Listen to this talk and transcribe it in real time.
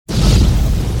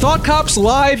Thought Cops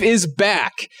Live is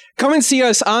back. Come and see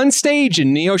us on stage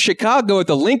in Neo Chicago at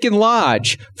the Lincoln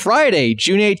Lodge, Friday,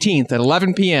 June 18th at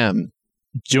 11 p.m.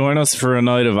 Join us for a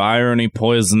night of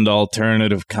irony-poisoned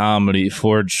alternative comedy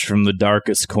forged from the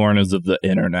darkest corners of the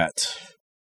internet.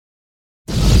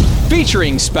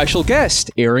 Featuring special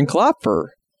guest Aaron Klopfer.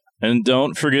 And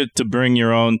don't forget to bring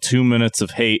your own 2 minutes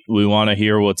of hate. We want to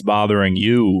hear what's bothering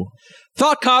you.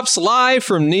 Thought Cops Live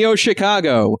from Neo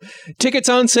Chicago. Tickets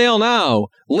on sale now.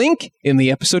 Link in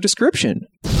the episode description.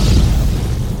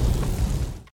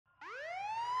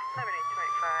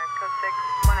 7825, code 6,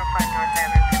 105 North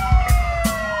Avenue,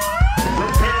 52.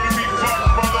 Prepare to be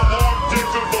fucked by the vortex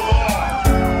of the law.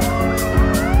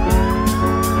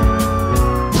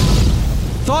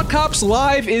 Thought Cops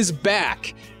Live is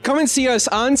back. Come and see us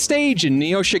on stage in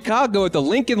Neo Chicago at the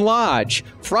Lincoln Lodge,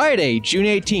 Friday, June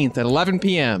 18th at 11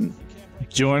 p.m.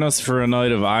 Join us for a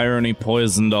night of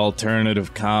irony-poisoned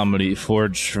alternative comedy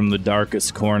forged from the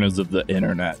darkest corners of the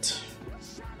internet.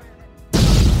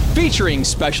 Featuring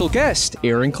special guest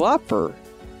Aaron Klopfer.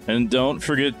 And don't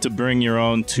forget to bring your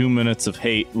own 2 minutes of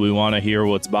hate. We want to hear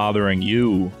what's bothering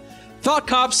you. Thought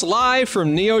Cops Live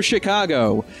from Neo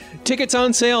Chicago. Tickets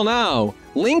on sale now.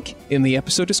 Link in the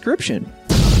episode description.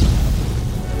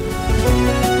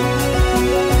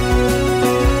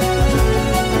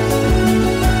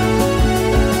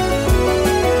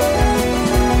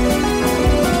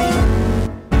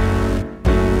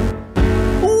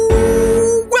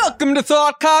 Welcome to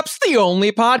Thought Cops, the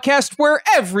only podcast where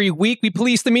every week we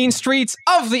police the mean streets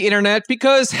of the internet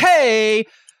because, hey,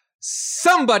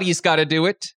 somebody's got to do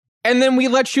it. And then we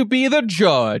let you be the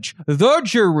judge, the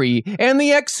jury, and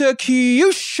the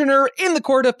executioner in the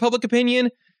court of public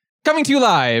opinion. Coming to you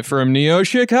live from Neo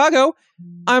Chicago,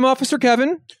 I'm Officer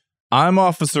Kevin. I'm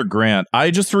Officer Grant.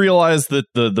 I just realized that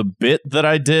the bit that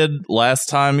I did last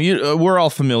time, we're all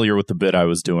familiar with the bit I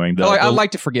was doing. I'd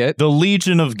like to forget. The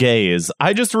Legion of Gays.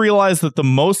 I just realized that the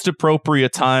most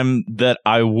appropriate time that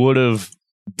I would have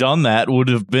done that would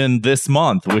have been this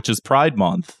month, which is Pride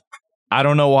Month. I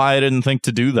don't know why I didn't think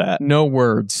to do that. No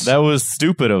words. That was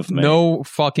stupid of me. No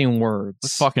fucking words. A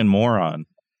fucking moron.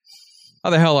 How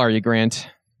the hell are you, Grant?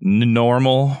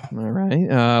 Normal. All right.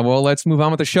 Well, let's move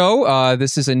on with the show.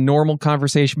 This is a normal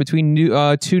conversation between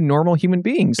two normal human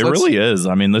beings. Really is.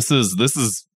 I mean, this is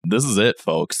it,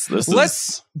 folks.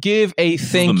 Let's give a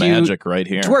thank the you magic right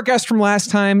here to our guest from last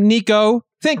time, Nico.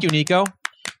 Thank you, Nico.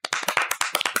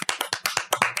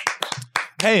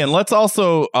 Hey, and let's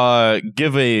also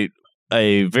give a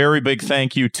very big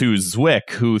thank you to Zwick,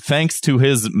 who, thanks to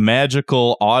his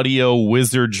magical audio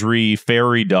wizardry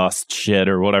fairy dust shit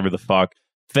or whatever the fuck,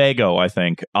 Fago, I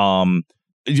think.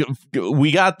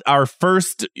 We got our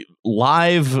first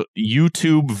live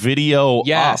YouTube video.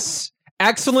 Yes. Up.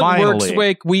 Excellent Finally.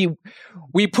 work, Zwick.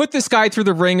 We put this guy through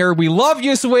the ringer. We love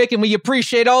you, Zwick, and we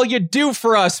appreciate all you do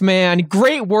for us, man.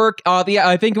 Great work.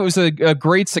 I think it was a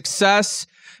great success.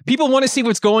 People want to see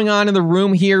what's going on in the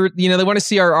room here. You know, they want to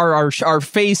see our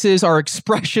faces, our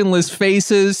expressionless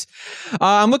faces.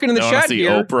 I'm looking in the chat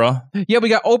here. Oprah. Yeah, we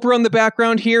got Oprah in the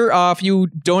background here. If you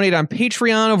donate on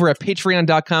Patreon over at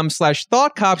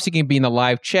patreon.com/thoughtcops, you can be in the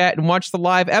live chat and watch the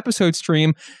live episode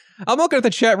stream. I'm looking at the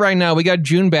chat right now. We got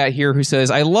Junebat here who says,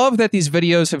 I love that these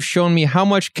videos have shown me how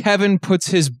much Kevin puts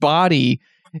his body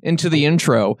into the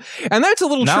intro. And that's a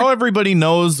little Now everybody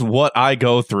knows what I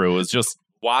go through is just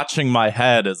watching my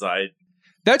head as I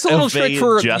That's a little trick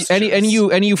for any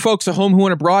you folks at home who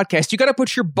want to broadcast. You got to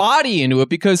put your body into it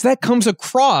because that comes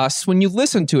across when you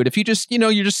listen to it. If you just,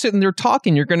 you're just sitting there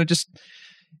talking, you're going to just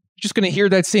going to hear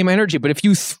that same energy. But if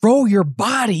you throw your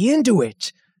body into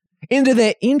it, into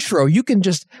that intro, you can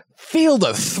just feel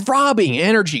the throbbing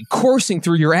energy coursing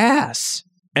through your ass.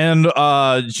 And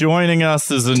joining us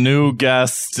is a new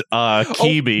guest,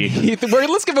 Kibi.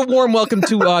 Let's give a warm welcome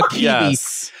to Kibi.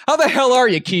 Yes. How the hell are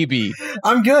you, Kibi?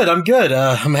 I'm good. I'm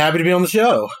happy to be on the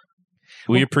show.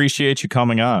 We appreciate you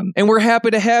coming on. And we're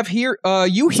happy to have you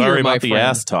here, Sorry about my the friend.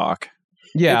 ass talk.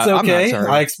 Yeah, it's okay. I'm not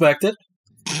sorry. I expect it.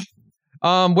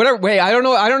 Whatever way, I don't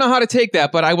know how to take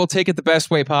that, but I will take it the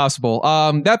best way possible.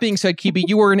 That being said, Kibi,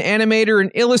 you were an animator,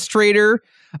 an illustrator.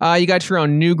 You got your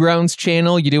own Newgrounds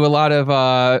channel. You do a lot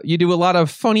of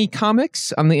funny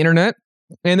comics on the internet.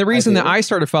 And the reason that I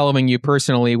started following you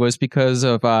personally was because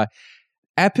of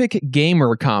Epic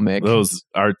Gamer Comic. Those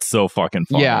are so fucking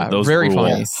funny. Yeah, those very rule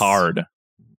funny. Hard.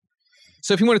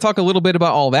 So if you want to talk a little bit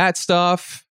about all that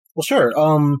stuff. Well, sure.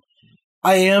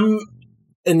 I am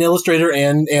an illustrator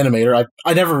and animator.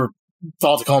 I never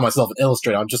thought to call myself an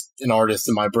illustrator. I'm just an artist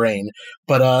in my brain.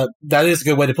 But that is a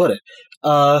good way to put it.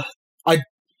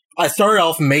 I started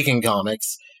off making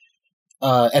comics.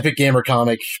 Epic Gamer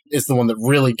Comic is the one that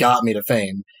really got me to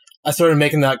fame. I started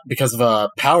making that because of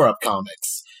Power Up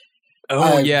Comics.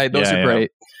 Oh, yeah, those are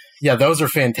great. Yeah, those are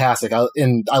fantastic. I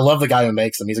love the guy who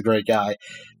makes them. He's a great guy.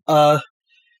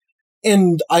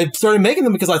 And I started making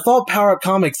them because I thought Power Up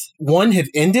Comics, 1, had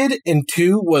ended, and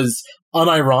 2 was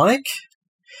unironic.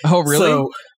 Oh, really?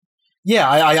 So, yeah,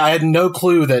 I had no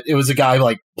clue that it was a guy,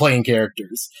 like, playing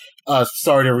characters.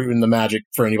 Sorry to ruin the magic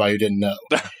for anybody who didn't know.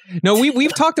 No,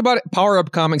 we've talked about Power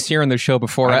Up Comics here on the show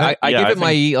before. I gave it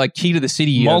my key to the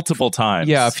city multiple times.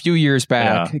 Yeah, a few years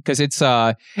back because it's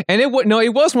and it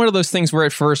was one of those things where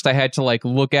at first I had to like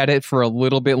look at it for a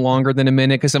little bit longer than a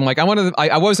minute because I'm like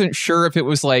I wasn't sure if it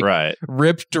was like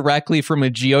ripped directly from a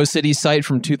GeoCities site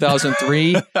from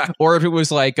 2003 or if it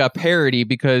was like a parody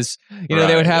because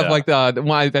they would have like the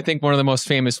one, I think one of the most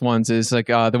famous ones is like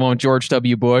the one with George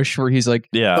W. Bush where he's like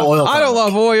I don't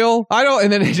love oil. I don't.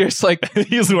 And then he just like,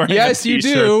 he's wearing yes, a you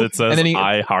do. That says, and then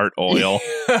I heart oil.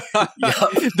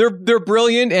 They're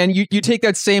brilliant. And you take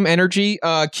that same energy.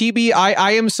 Kibi,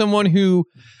 I am someone who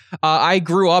I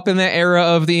grew up in that era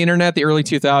of the internet, the early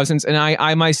 2000s. And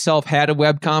I myself had a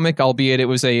webcomic, albeit it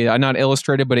was a not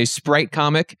illustrated, but a sprite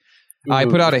comic. Ooh. I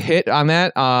put out a hit on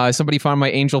that. Somebody found my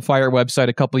Angel Fire website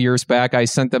a couple years back. I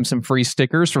sent them some free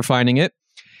stickers for finding it.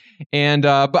 And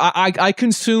but I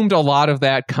consumed a lot of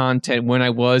that content when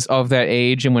I was of that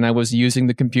age and when I was using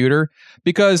the computer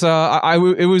because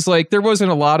it was like there wasn't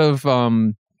a lot of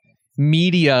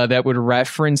media that would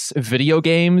reference video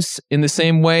games in the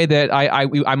same way that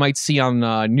I might see on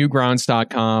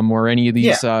Newgrounds.com or any of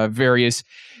these various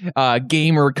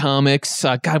gamer comics.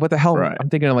 God, what the hell? Right. I'm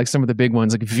thinking of like some of the big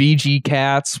ones like VG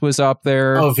Cats was up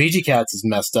there. Oh, VG Cats is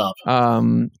messed up.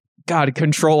 God,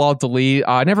 Control Alt Delete.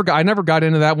 I never got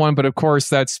into that one, but of course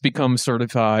that's become sort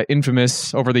of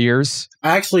infamous over the years.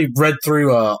 I actually read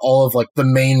through all of like the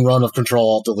main run of Control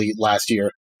Alt Delete last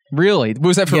year. Really?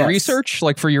 Was that for research,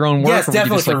 like for your own work? Yes, or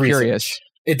definitely just, for like, research. Curious?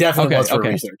 It definitely was for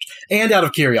research and out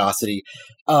of curiosity.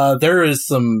 There is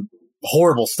some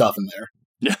horrible stuff in there.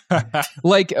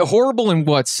 Like horrible in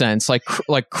what sense? Like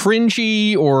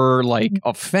cringy or like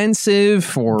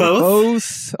offensive or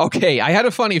both? Okay, I had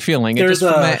a funny feeling. There's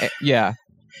an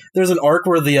arc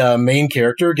where the main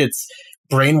character gets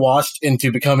brainwashed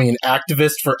into becoming an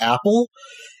activist for Apple,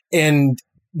 and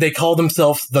they call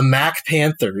themselves the Mac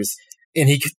Panthers, and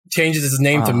he changes his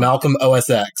name to Malcolm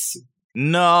OSX.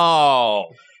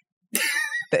 No,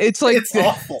 it's like it's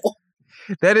awful.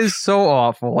 That is so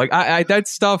awful. Like I that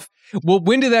stuff. Well,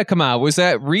 when did that come out? Was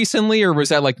that recently or was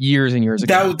that like years and years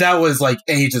ago? That was like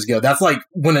ages ago. That's like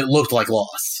when it looked like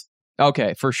Lost.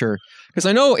 Okay, for sure. Because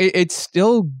I know it's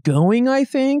still going, I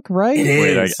think, right? It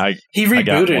is. He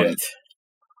rebooted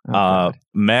it.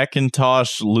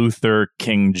 Macintosh Luther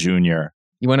King Jr.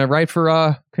 You want to write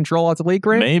for Control Alt Delete,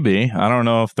 Grant? Maybe. I don't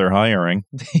know if they're hiring.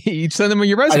 You send them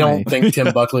your resume. I don't think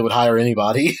Tim Buckley would hire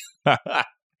anybody.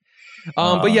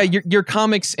 But yeah, your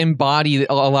comics embody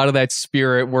a lot of that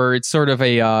spirit, where it's sort of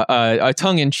a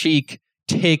tongue-in-cheek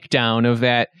takedown of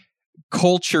that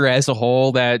culture as a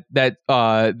whole, that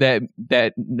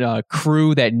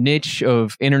crew, that niche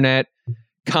of internet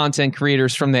content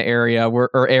creators from the era.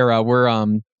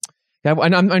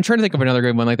 And I'm trying to think of another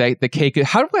good one like that. The cake.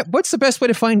 What's the best way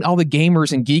to find all the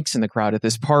gamers and geeks in the crowd at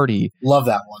this party? Love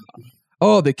that one.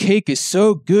 Oh, the cake is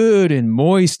so good and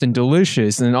moist and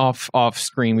delicious. And then off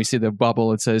screen, we see the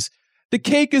bubble. It says, "The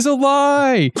cake is a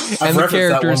lie." I've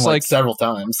referenced that one like several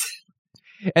times.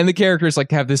 And the characters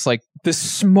like have this like the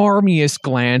smarmiest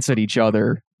glance at each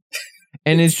other,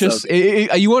 and it's just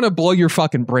you want to blow your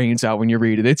fucking brains out when you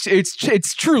read it.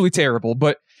 It's truly terrible.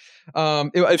 But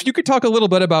if you could talk a little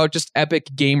bit about just Epic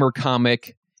Gamer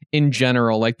Comic in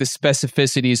general, like the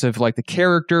specificities of like the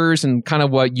characters and kind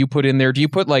of what you put in there. Do you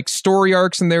put like story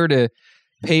arcs in there to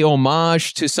pay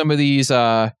homage to some of these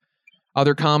other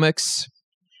comics?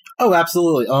 Oh,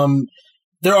 absolutely.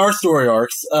 There are story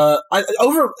arcs.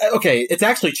 It's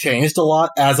actually changed a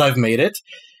lot as I've made it,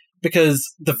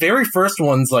 because the very first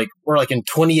ones were like in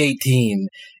 2018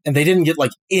 and they didn't get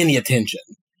like any attention.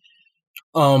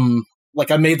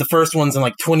 Like I made the first ones in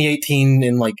like 2018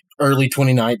 and like early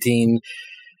 2019.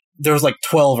 There was like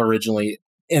 12 originally,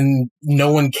 and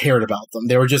no one cared about them.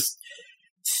 They were just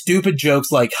stupid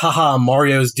jokes like, haha,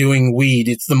 Mario's doing weed,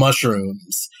 it's the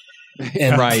mushrooms.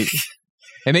 And right.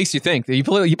 It makes you think. You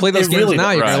play those games really now,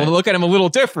 you're going to look at them a little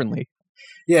differently.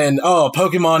 Yeah, and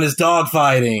Pokemon is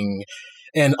dogfighting.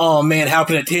 And oh man, how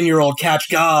can a 10-year-old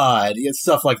catch God?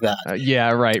 Stuff like that. Right.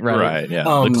 Yeah,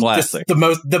 the classic,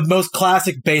 the most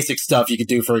classic, basic stuff you could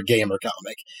do for a gamer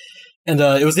comic. And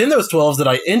it was in those 12s that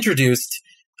I introduced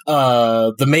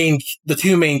the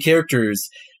two main characters,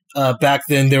 Back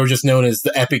then, they were just known as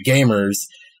the Epic Gamers,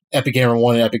 Epic Gamer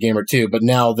 1 and Epic Gamer 2, but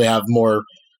now they have more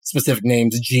specific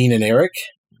names, Gene and Eric,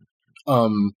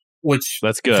 which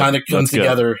That's good. kind of comes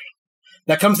together.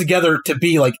 That comes together to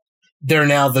be like, they're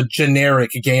now the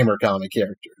generic gamer comic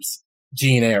characters,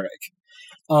 Gene and Eric.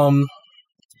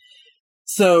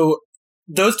 So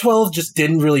those 12 just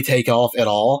didn't really take off at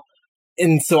all.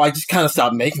 And so I just kind of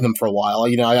stopped making them for a while.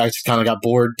 You know, I just kind of got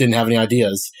bored, didn't have any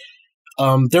ideas.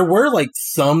 There were like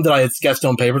some that I had sketched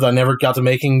on paper that I never got to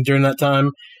making during that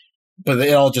time, but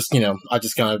it all just, you know, I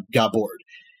just kind of got bored.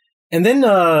 And then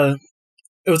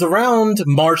it was around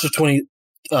March of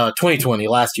 2020,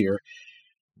 last year.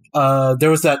 There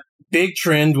was that big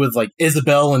trend with like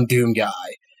Isabel and Doom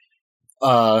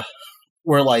Guy,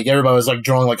 where like everybody was like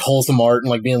drawing like wholesome art and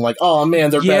like being like, "Oh man,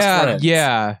 they're best friends."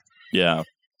 Yeah.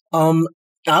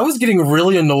 I was getting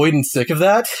really annoyed and sick of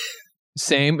that.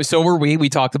 Same. So were we. We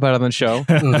talked about it on the show.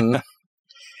 Mm-hmm.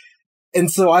 And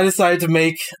so I decided to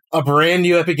make a brand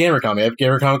new Epic Gamer comic, Epic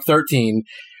Gamer Comic 13,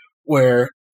 where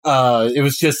it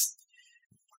was just,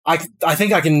 I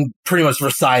think I can pretty much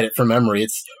recite it from memory.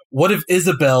 It's, what if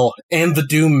Isabel and the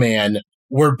Doom Man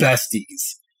were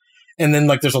besties? And then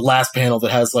like there's a last panel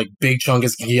that has like Big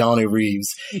Chungus Keanu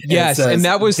Reeves. Yes, says, and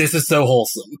that was, this is so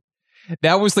wholesome.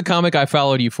 That was the comic I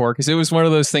followed you for, because it was one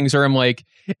of those things where I'm like,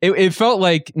 it felt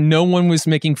like no one was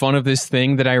making fun of this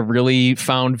thing that I really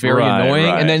found very annoying.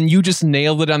 Right. And then you just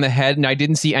nailed it on the head, and I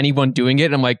didn't see anyone doing it.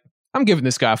 And I'm like, I'm giving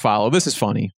this guy a follow. This is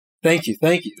funny. Thank you.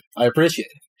 I appreciate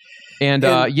it. And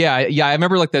yeah, I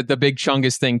remember like the Big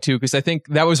Chungus thing too, because I think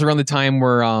that was around the time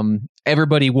where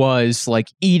everybody was like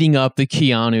eating up the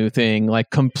Keanu thing like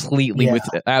completely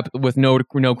with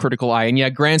no critical eye. And yeah,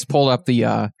 Grant's pulled up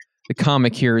the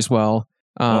comic here as well.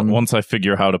 Once I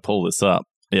figure how to pull this up.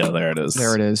 Yeah, there it is.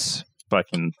 There it is. If I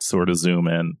can sort of zoom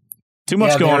in. Too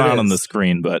much going on the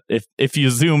screen, but if you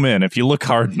zoom in, if you look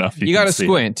hard enough, you got to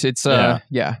squint. It's yeah.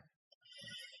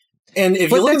 And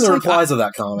if you look at the replies of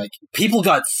that comic, people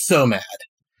got so mad.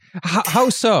 How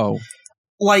so?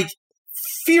 Like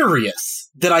furious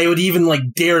that I would even like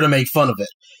dare to make fun of it.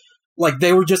 Like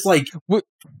they were just like, was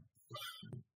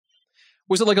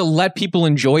it like a let people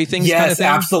enjoy things? Yes, kind of thing?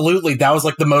 Absolutely. That was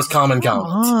like the most common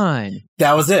comment.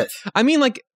 That was it. I mean,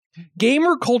 like,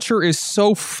 gamer culture is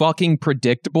so fucking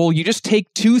predictable. You just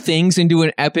take two things into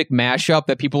an epic mashup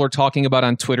that people are talking about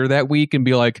on Twitter that week and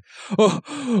be like, oh,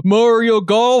 Mario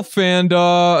Golf and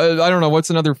I don't know, what's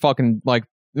another fucking like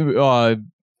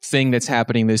thing that's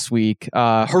happening this week?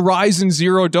 Horizon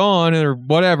Zero Dawn or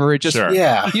whatever. It just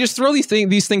you just throw these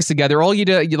things together. All you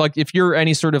do, like, if you're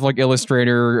any sort of like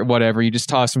illustrator or whatever, you just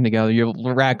toss them together. You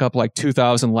rack up like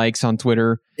 2,000 likes on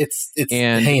Twitter. It's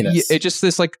heinous. It's just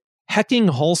this like hecking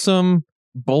wholesome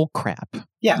bull crap.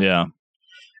 Yeah.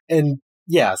 And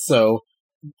yeah, so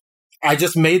I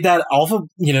just made that off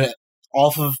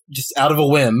of just out of a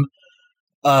whim,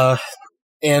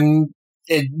 and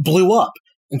it blew up.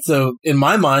 And so in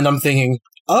my mind, I'm thinking,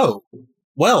 oh,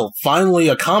 well, finally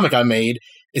a comic I made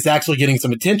is actually getting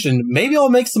some attention. Maybe I'll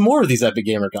make some more of these Epic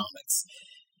Gamer comics.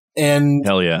 And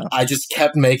hell yeah, I just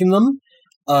kept making them.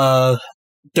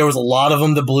 There was a lot of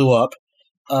them that blew up.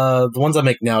 The ones I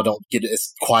make now don't get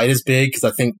quite as big because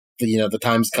I think the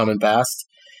time's coming past.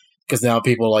 Because now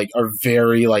people like are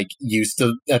very like used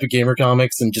to Epic Gamer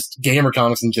comics and just gamer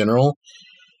comics in general.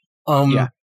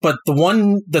 But the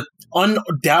one that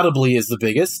undoubtedly is the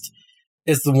biggest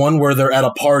is the one where they're at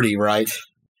a party, right?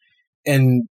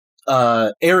 And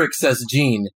Eric says to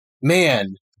Gene,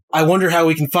 "Man, I wonder how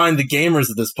we can find the gamers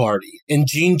at this party." And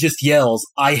Gene just yells,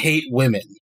 "I hate women."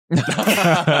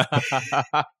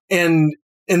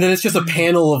 And then it's just a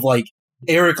panel of like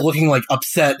Eric looking like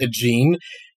upset at Gene,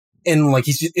 and like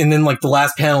and then like the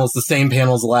last panel is the same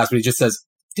panel as the last, but he just says,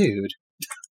 "Dude."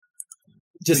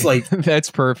 Just like that's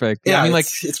perfect. Yeah, I mean, like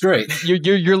it's great.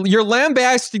 You're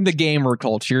lambasting the gamer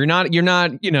culture. You're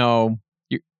not.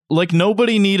 Like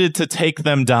nobody needed to take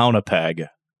them down a peg.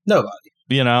 Nobody.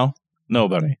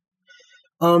 Nobody.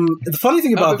 The funny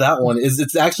thing about that one is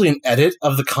it's actually an edit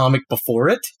of the comic before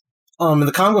it. In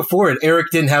the comic before it, Eric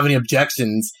didn't have any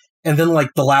objections, and then like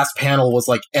the last panel was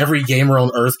like every gamer on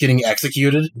Earth getting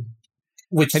executed.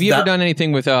 Have you ever done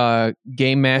anything with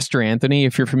Game Master Anthony?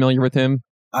 If you're familiar with him.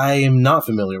 I am not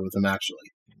familiar with him, actually.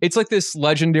 It's like this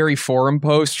legendary forum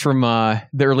post from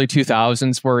the early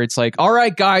 2000s where it's like, all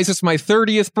right, guys, it's my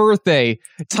 30th birthday.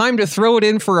 Time to throw it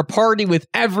in for a party with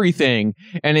everything.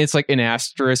 And it's like in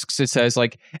asterisks, it says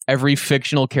like every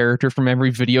fictional character from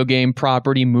every video game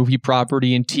property, movie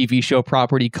property, and TV show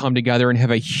property come together and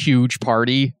have a huge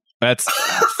party. That's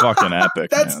fucking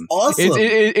epic. That's man. Awesome.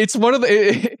 It's one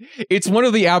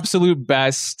of the absolute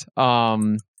best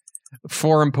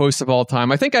forum posts of all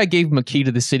time. I think I gave him a key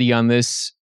to the city on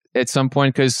this at some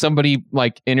point because somebody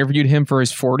like interviewed him for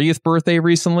his 40th birthday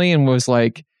recently and was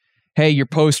like, hey, your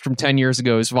post from 10 years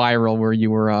ago is viral where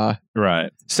you were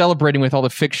right celebrating with all the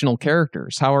fictional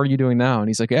characters. How are you doing now? And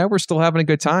he's like, yeah, we're still having a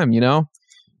good time, you know?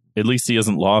 At least he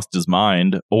hasn't lost his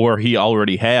mind, or he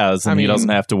already has, and he doesn't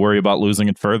have to worry about losing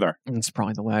it further. It's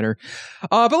probably the latter.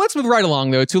 But let's move right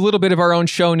along, though, to a little bit of our own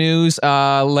show news.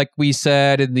 Like we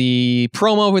said in the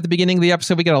promo at the beginning of the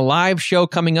episode, we got a live show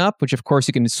coming up, which, of course,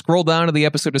 you can scroll down to the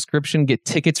episode description, get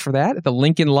tickets for that at the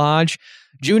Lincoln Lodge,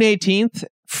 June 18th,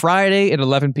 Friday at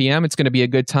 11 p.m. It's going to be a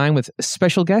good time with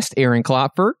special guest Aaron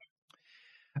Klopfer.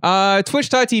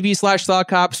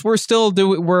 Twitch.tv/ThoughtCops. We're still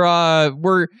doing,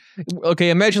 we're okay.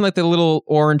 Imagine like the little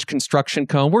orange construction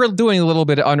cone. We're doing a little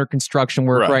bit of under construction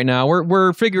work right now.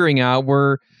 We're figuring out,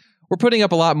 we're putting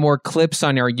up a lot more clips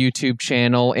on our YouTube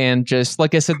channel. And just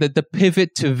like I said, the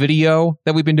pivot to video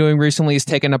that we've been doing recently has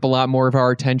taken up a lot more of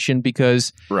our attention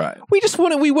because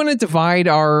we want to divide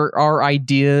our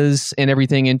ideas and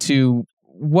everything into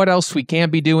what else we can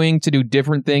be doing to do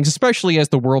different things, especially as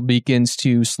the world begins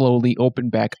to slowly open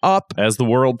back up. As the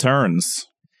world turns.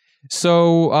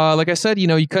 So, like I said,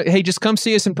 hey, just come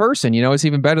see us in person. It's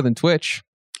even better than Twitch.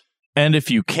 And if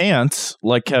you can't,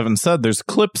 like Kevin said, there's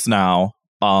clips now.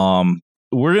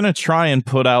 We're going to try and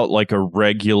put out like a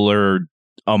regular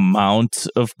amount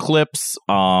of clips.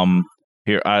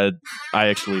 Here, I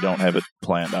actually don't have it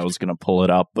planned. I was going to pull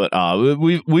it up, but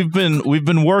we've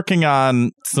been working on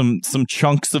some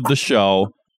chunks of the show.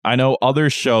 I know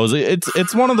other shows.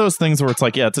 It's one of those things where it's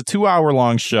like, yeah, it's a 2-hour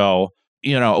long show.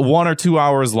 1 or 2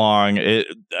 hours long.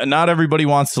 Not everybody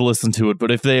wants to listen to it,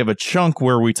 but if they have a chunk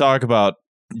where we talk about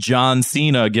John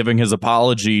Cena giving his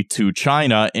apology to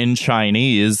China in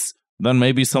Chinese, then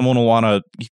maybe someone will want to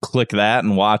click that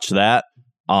and watch that.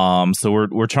 So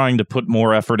we're trying to put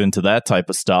more effort into that type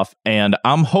of stuff. And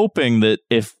I'm hoping that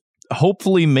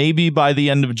hopefully maybe by the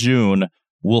end of June,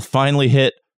 we'll finally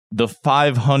hit the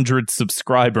 500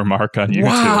 subscriber mark on YouTube.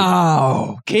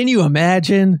 Wow. Can you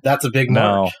imagine? That's a big mark.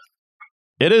 No,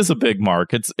 it is a big mark.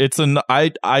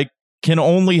 I can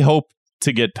only hope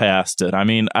to get past it. I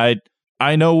mean,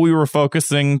 I know we were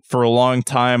focusing for a long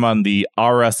time on the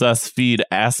RSS feed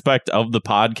aspect of the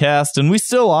podcast, and we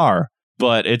still are.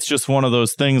 But it's just one of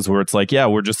those things where it's like, yeah,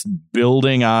 we're just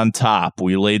building on top.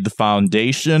 We laid the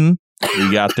foundation.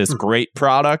 We got this great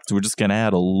product. We're just going to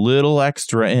add a little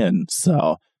extra in.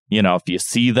 So, if you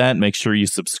see that, make sure you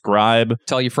subscribe.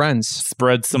 Tell your friends.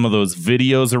 Spread some of those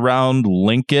videos around.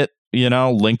 Link it,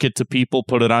 link it to people.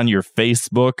 Put it on your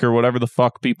Facebook or whatever the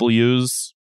fuck people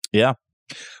use. Yeah.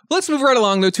 Let's move right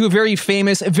along, though, to a very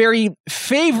famous, very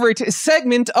favorite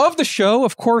segment of the show.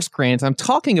 Of course, Grant, I'm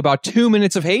talking about 2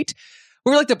 Minutes of Hate.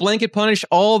 We like to blanket punish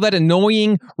all that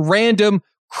annoying, random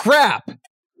crap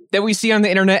that we see on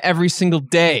the internet every single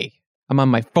day. I'm on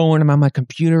my phone, I'm on my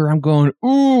computer, I'm going,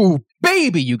 ooh,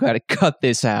 baby, you got to cut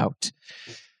this out.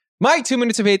 My 2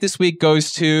 Minutes of Hate this week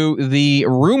goes to the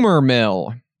rumor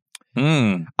mill.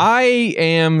 I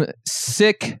am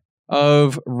sick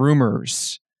of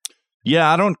rumors.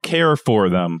 Yeah, I don't care for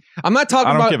them. I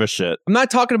don't give a shit. I'm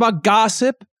not talking about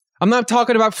gossip. I'm not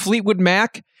talking about Fleetwood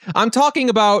Mac. I'm talking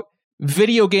about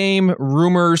video game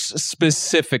rumors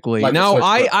specifically. Like now,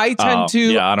 I tend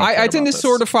to this.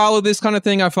 sort of follow this kind of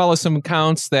thing. I follow some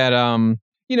accounts that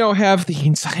have the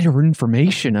insider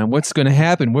information on what's going to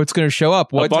happen, what's going to show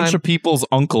up. A bunch of people's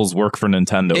uncles work for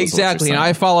Nintendo. Exactly, and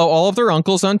I follow all of their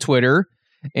uncles on Twitter,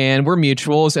 and we're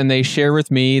mutuals, and they share with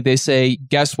me. They say,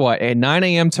 guess what? At 9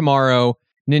 a.m. tomorrow,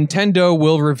 Nintendo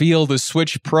will reveal the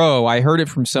Switch Pro. I heard it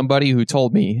from somebody who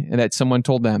told me, and that someone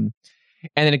told them.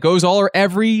 And then it goes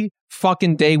every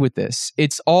fucking day with this.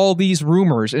 It's all these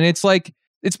rumors, and it's like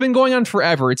it's been going on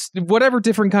forever. It's whatever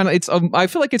different kind of. I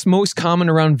feel like it's most common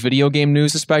around video game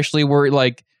news, especially where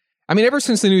ever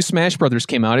since the new Smash Brothers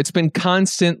came out, it's been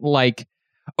constant like,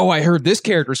 oh, I heard this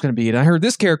character's going to be in it. I heard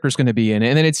this character's going to be in it,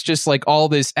 and then it's just like all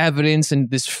this evidence and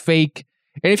this fake.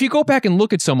 And if you go back and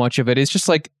look at so much of it, it's just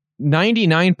like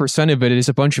 99% of it is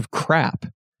a bunch of crap.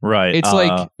 Right. It's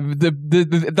like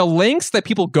the lengths that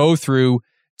people go through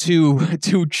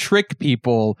to trick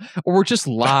people or just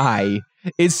lie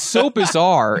is so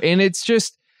bizarre. And it's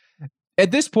just,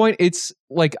 at this point, it's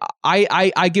like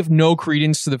I give no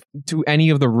credence to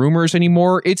any of the rumors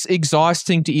anymore. It's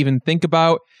exhausting to even think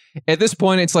about. At this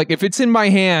point, it's like, if it's in my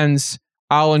hands,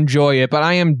 I'll enjoy it. But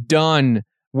I am done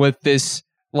with this.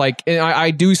 Like, and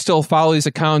I do still follow these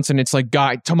accounts, and it's like,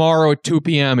 tomorrow at 2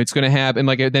 p.m. it's going to happen.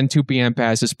 Like, then 2 p.m.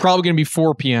 passes. Probably going to be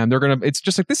 4 p.m. It's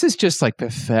just like, this is just like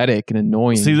pathetic and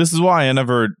annoying. See, this is why I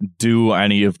never do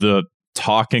any of the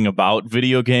talking about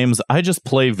video games. I just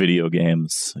play video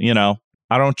games. You know,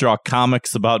 I don't draw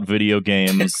comics about video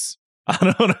games.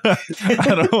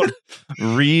 I don't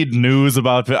read news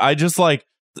about it. I just like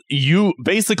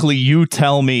you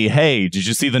tell me, hey, did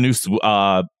you see the new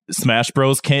Smash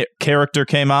Bros character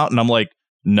came out? And I'm like,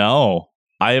 no,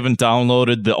 I haven't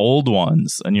downloaded the old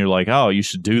ones. And you're like, oh, you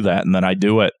should do that. And then I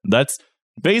do it. That's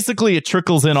basically, it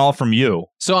trickles in all from you.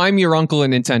 So I'm your uncle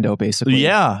in Nintendo, basically.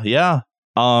 Yeah.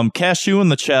 Cashew in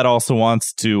the chat also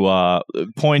wants to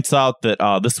points out that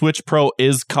the Switch Pro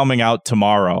is coming out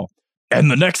tomorrow. And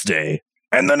the next day,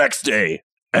 and the next day,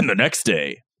 and the next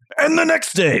day, and the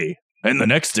next day, and the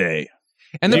next day.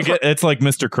 And it's like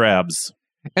Mr. Krabs.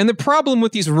 And the problem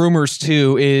with these rumors,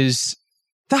 too, is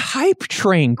the hype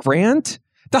train, Grant.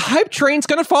 The hype train's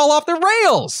going to fall off the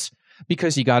rails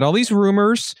because you got all these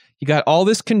rumors, you got all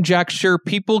this conjecture,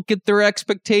 people get their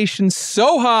expectations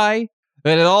so high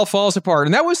that it all falls apart.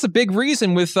 And that was the big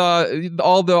reason with all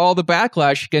the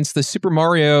backlash against the Super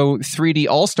Mario 3D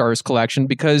All-Stars collection,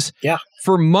 because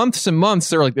for months and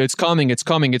months, they're like, it's coming. It's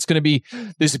going to be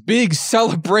this big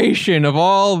celebration of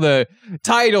all the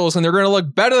titles, and they're going to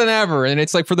look better than ever. And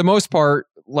it's like, for the most part,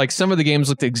 like some of the games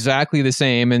looked exactly the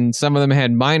same, and some of them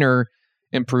had minor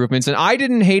improvements. And I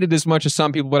didn't hate it as much as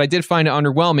some people, but I did find it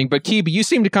underwhelming. But Kiba, you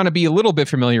seem to kind of be a little bit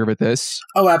familiar with this.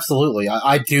 Oh, absolutely.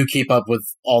 I do keep up with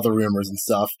all the rumors and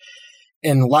stuff.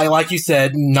 And like you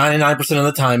said, 99% of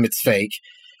the time it's fake.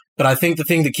 But I think the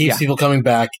thing that keeps people coming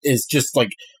back is just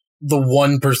like the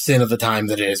 1% of the time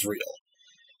that it is real.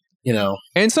 You know?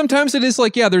 And sometimes it is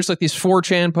like, there's like these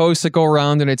 4chan posts that go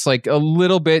around, and it's like a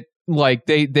little bit like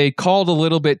they called a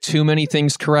little bit too many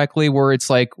things correctly, where it's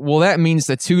like, well, that means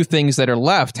the two things that are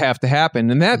left have to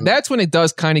happen. And that's when it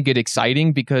does kind of get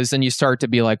exciting, because then you start to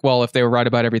be like, well, if they were right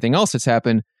about everything else that's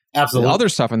happened, absolutely, the other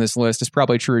stuff on this list is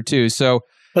probably true too. So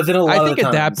but then I think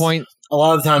at that point, a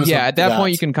lot of the times, at that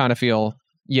point you can kind of feel,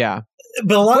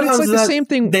 but a lot of times it's like the same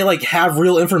thing. They like have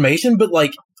real information, but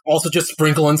like also just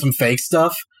sprinkle in some fake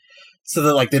stuff so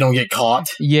that like they don't get caught.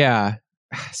 Yeah.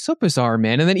 So bizarre,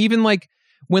 man. And then even like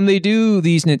when they do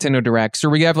these Nintendo Directs, or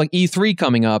we have like E3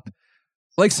 coming up,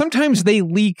 like sometimes they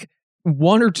leak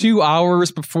 1 or 2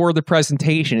 hours before the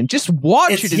presentation and just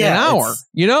watch it in an hour,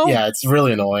 you know? Yeah, it's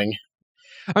really annoying.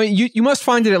 I mean, you must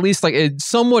find it at least like it's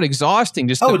somewhat exhausting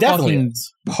just to fucking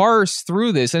parse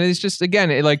through this. And it's just,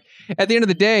 again, like at the end of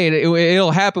the day,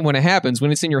 it'll happen when it happens.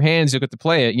 When it's in your hands, you'll get to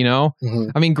play it, you know? Mm-hmm.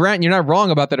 I mean, Grant, you're not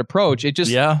wrong about that approach. It just,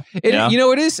 you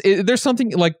know, there's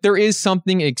something like, there is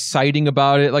something exciting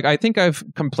about it. Like, I think I've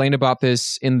complained about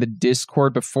this in the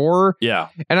Discord before. Yeah.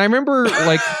 And I remember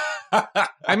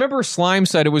Slime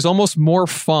said it was almost more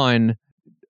fun.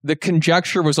 The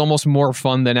conjecture was almost more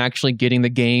fun than actually getting the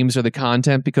games or the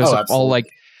content, because of all like,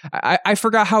 I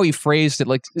forgot how he phrased it,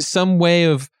 like some way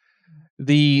of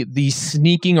the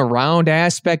sneaking around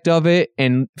aspect of it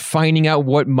and finding out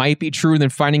what might be true, and then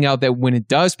finding out that when it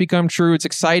does become true, it's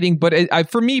exciting. But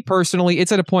for me personally,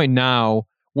 it's at a point now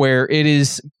where it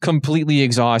is completely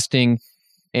exhausting.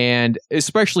 And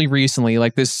especially recently,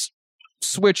 like this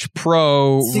Switch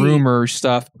Pro rumor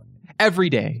stuff every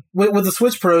day. With the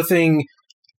Switch Pro thing,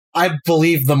 I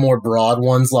believe the more broad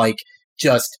ones, like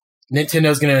just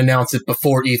Nintendo's going to announce it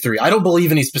before E3. I don't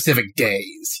believe any specific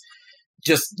days.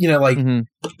 Just, you know, like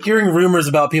hearing rumors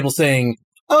about people saying,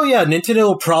 oh yeah, Nintendo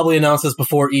will probably announce this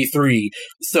before E3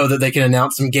 so that they can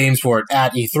announce some games for it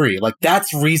at E3. Like,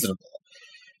 that's reasonable.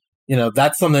 You know,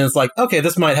 that's something that's like, okay,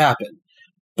 this might happen.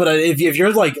 But if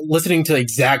you're like listening to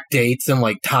exact dates and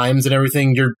like times and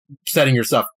everything, you're setting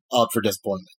yourself up for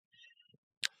disappointment.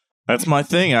 That's my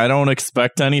thing. I don't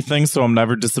expect anything, so I'm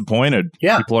never disappointed.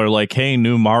 Yeah. People are like, hey,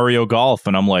 new Mario Golf.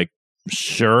 And I'm like,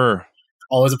 sure.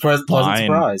 Always a pleasant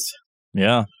surprise.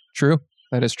 Yeah. True.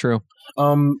 That is true.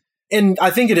 And I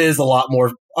think it is a lot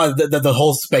more, the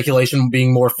whole speculation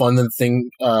being more fun than the thing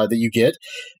that you get.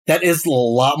 That is a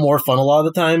lot more fun a lot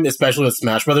of the time, especially with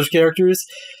Smash Brothers characters.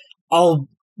 I'll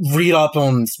read up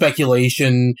on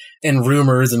speculation and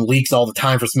rumors and leaks all the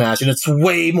time for Smash, and it's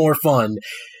way more fun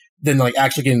than like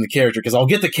actually getting the character, because I'll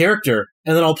get the character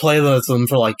and then I'll play them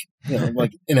for like, you know,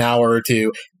 like an hour or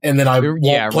two, and then I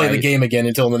won't play the game again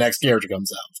until the next character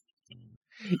comes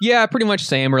out. Yeah, pretty much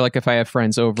same. Or like if I have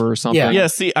friends over or something. Yeah.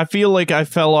 See, I feel like I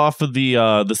fell off of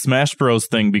the Smash Bros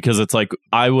thing, because it's like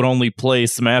I would only play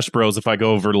Smash Bros if I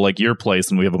go over to like your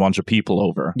place and we have a bunch of people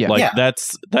over. Yeah. Like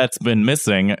that's been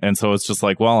missing, and so it's just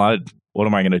like, well, what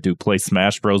am I going to do? Play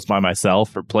Smash Bros by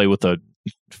myself, or play with a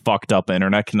fucked up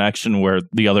internet connection where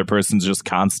the other person's just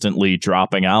constantly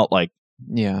dropping out? Like,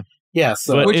 so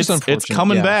but it's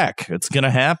coming back. It's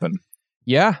gonna happen.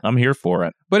 Yeah, I'm here for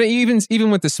it. But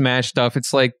even with the Smash stuff,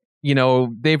 it's like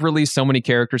they've released so many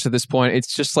characters at this point.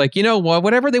 It's just like,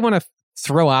 whatever they want to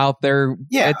throw out there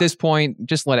at this point,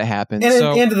 just let it happen.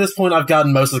 And to this point, I've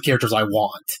gotten most of the characters I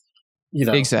want.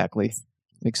 Exactly.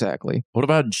 What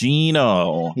about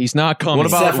Gino? He's not coming. What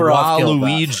about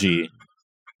Waluigi?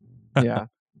 Yeah.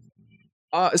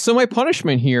 So my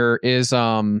punishment here is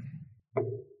I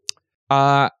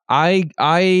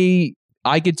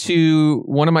get to,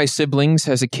 one of my siblings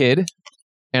has a kid,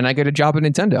 and I get a job at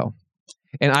Nintendo,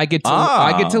 and I get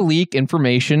to leak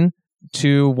information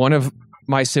to one of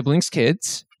my siblings'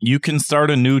 kids. You can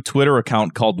start a new Twitter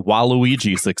account called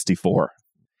Waluigi64.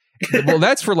 Well,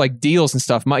 that's for like deals and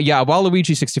stuff.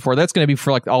 Waluigi64. That's going to be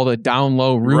for like all the down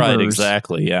low rumors, right?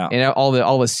 Exactly, yeah, and all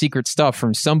the secret stuff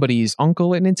from somebody's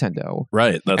uncle at Nintendo,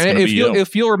 right? That's going to be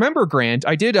if you'll remember, Grant,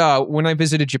 I did when I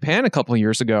visited Japan a couple of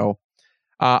years ago.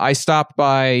 I stopped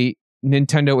by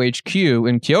Nintendo HQ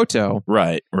in Kyoto,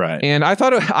 right, and I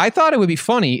thought it would be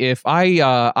funny if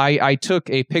I took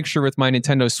a picture with my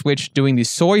Nintendo Switch doing the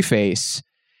soy face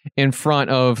in front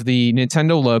of the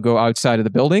Nintendo logo outside of the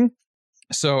building.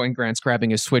 So, and Grant's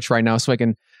grabbing his Switch right now so I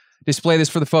can display this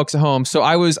for the folks at home. So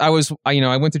I went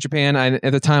to Japan.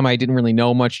 At the time, I didn't really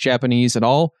know much Japanese at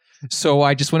all. So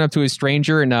I just went up to a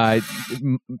stranger and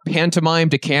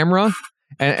pantomimed a camera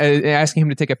and asking him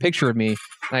to take a picture of me.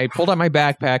 And I pulled out my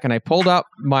backpack and I pulled out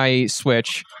my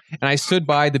Switch and I stood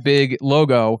by the big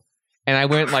logo and I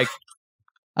went like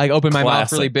opened my mouth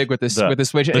really big with the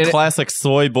Switch. The classic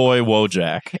soy boy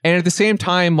Wojak. And at the same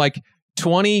time, like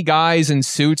 20 guys in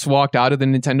suits walked out of the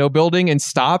Nintendo building and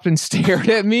stopped and stared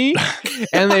at me,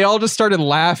 and they all just started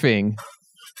laughing.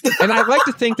 And I like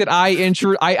to think that I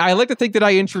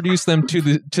introduced them to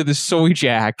the soy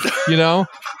jack, and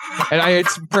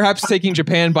it's perhaps taking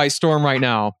Japan by storm right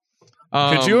now.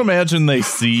 Could you imagine they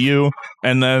see you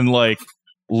and then like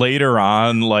later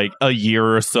on, like a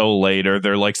year or so later,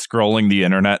 they're like scrolling the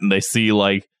internet and they see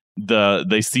like the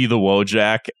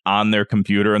Wojak on their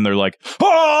computer and they're like,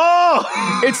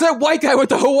 oh, it's that white guy with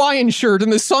the Hawaiian shirt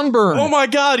and the sunburn. Oh my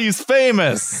God, he's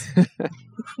famous.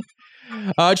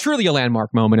 Truly a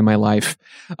landmark moment in my life.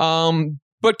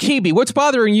 But Kibi, what's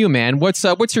bothering you, man? What's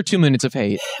your 2 minutes of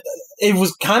hate? It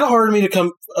was kind of hard for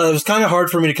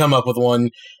me to come up with one.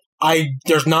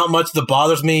 There's not much that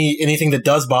bothers me. Anything that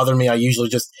does bother me, I usually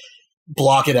just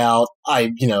block it out.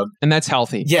 And that's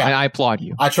healthy. Yeah, I applaud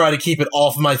you. I try to keep it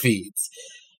off my feeds.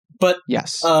 But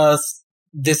yes,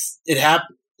 it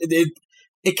happened.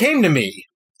 It came to me.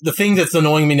 The thing that's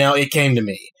annoying me now, it came to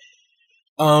me.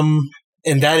 And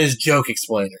that is joke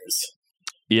explainers.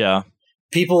 Yeah,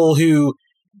 people who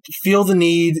feel the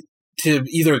need to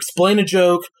either explain a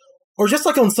joke or just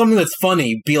like on something that's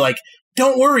funny, be like,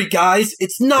 "Don't worry, guys,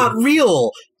 it's not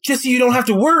real. Just so you don't have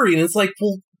to worry." And it's like,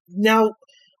 well, now.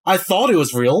 I thought it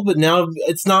was real, but now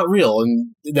it's not real,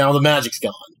 and now the magic's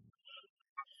gone.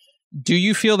 Do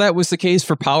you feel that was the case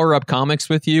for Power Up Comics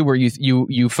with you, where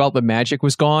you felt the magic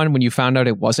was gone when you found out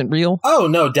it wasn't real? Oh,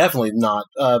 no, definitely not.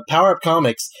 Power Up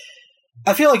Comics,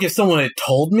 I feel like if someone had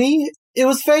told me it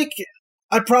was fake,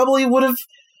 I probably would have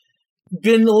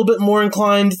been a little bit more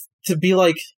inclined to be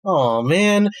like, oh,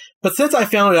 man. But since I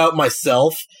found it out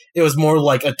myself, it was more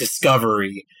like a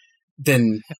discovery.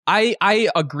 Then I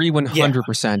agree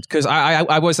 100% because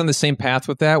I was on the same path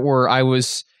with that where I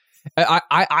was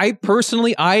I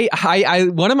personally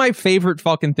one of my favorite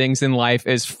fucking things in life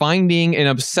is finding and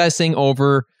obsessing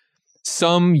over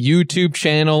some YouTube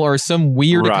channel or some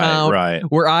weird account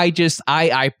where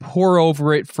I pour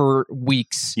over it for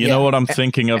weeks. You know what I'm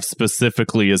thinking of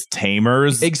specifically is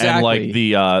Tamers.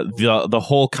 Exactly. And like the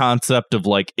whole concept of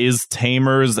like, is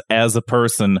Tamers as a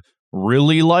person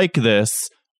really like this?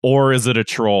 Or is it a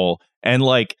troll? And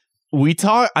like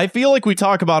I feel like we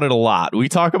talk about it a lot. We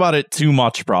talk about it too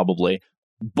much probably.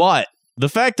 But the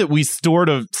fact that we sort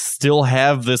of still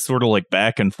have this sort of like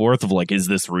back and forth of like, is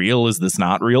this real? Is this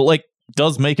not real? Like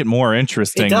does make it more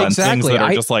interesting than things that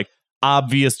are just like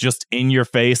obvious, just in your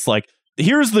face. Like,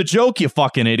 here's the joke, you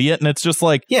fucking idiot. And it's just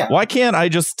like, why can't I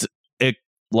just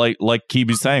like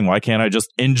Kibi's saying, why can't I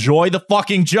just enjoy the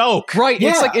fucking joke? Right.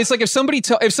 Yeah. It's like if somebody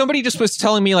just was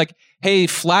telling me like, hey,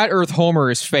 Flat Earth Homer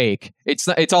is fake.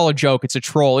 It's all a joke. It's a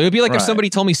troll. It would be like if somebody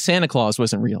told me Santa Claus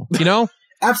wasn't real. You know?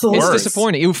 Absolutely. It's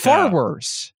disappointing. It was far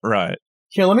worse. Right.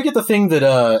 Here, let me get the thing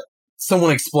that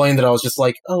someone explained that I was just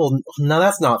like, oh, no,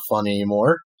 that's not fun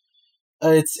anymore.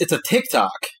 It's a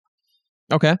TikTok.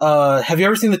 Okay. Have you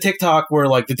ever seen the TikTok where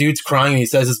like the dude's crying and he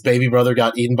says his baby brother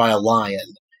got eaten by a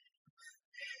lion?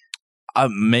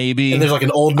 Maybe. And there's like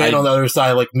an old man on the other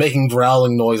side, like making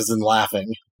growling noises and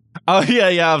laughing. Oh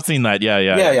yeah, I've seen that. Yeah.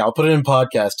 I'll put it in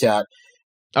podcast chat.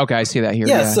 Okay, I see that here.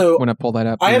 Yeah, so when I pull that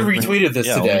up, I had retweeted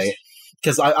this today.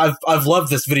 because I've loved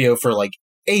this video for like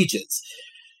ages.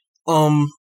 And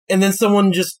then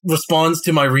someone just responds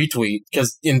to my retweet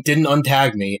and didn't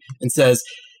untag me and says,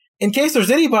 in case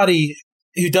there's anybody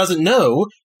who doesn't know,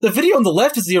 the video on the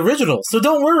left is the original, so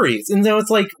don't worry. And now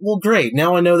it's like, well, great.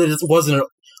 Now I know that it wasn't an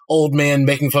old man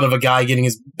making fun of a guy getting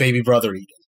his baby brother eaten.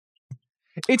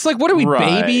 It's like, what are we,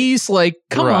 babies? Like,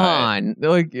 come on.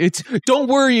 Like, don't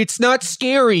worry, it's not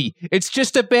scary. It's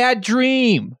just a bad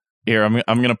dream. Here,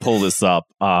 I'm gonna pull this up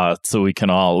so we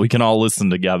can all listen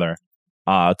together.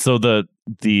 So the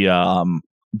thing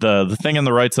on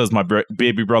the right says my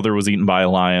baby brother was eaten by a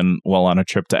lion while on a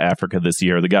trip to Africa this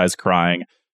year. The guy's crying.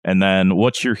 And then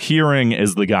what you're hearing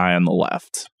is the guy on the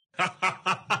left.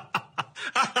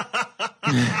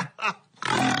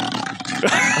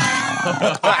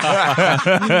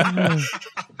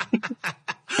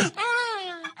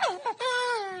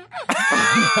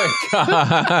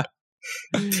 God.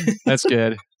 That's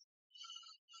good.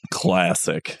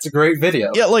 Classic. It's a great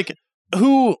video. Yeah, like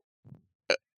who?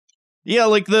 Yeah,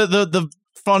 like the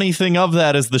funny thing of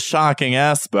that is the shocking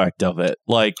aspect of it.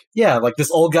 Like, yeah, like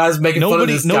this old guy's making fun of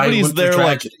this guy who went through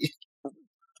tragedy.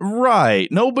 Right.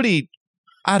 Nobody.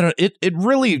 I don't. It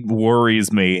really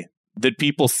worries me that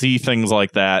people see things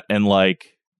like that and like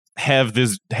have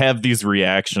these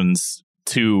reactions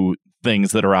to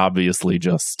things that are obviously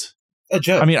just a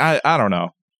joke. I mean, I don't know.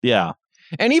 Yeah.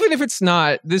 And even if it's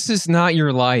not, this is not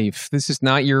your life. This is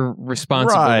not your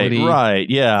responsibility. Right.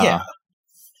 Yeah. Yeah.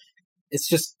 It's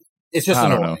just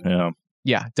annoying.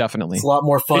 Yeah, It's definitely. a lot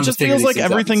more fun. It just feels like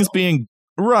everything's being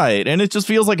right, and it just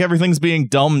feels like everything's being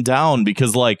dumbed down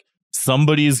because like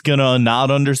somebody's gonna not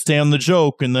understand the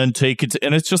joke and then take it,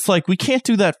 and it's just like we can't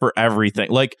do that for everything.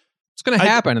 Like it's gonna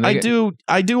happen. I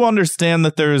do understand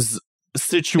that there's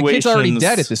situations. The kid's already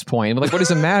dead at this point. Like, what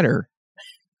does it matter?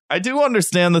 I do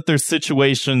understand that there's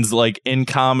situations like in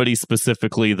comedy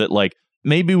specifically that like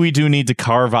maybe we do need to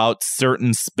carve out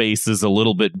certain spaces a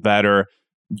little bit better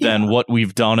than what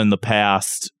we've done in the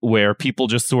past, where people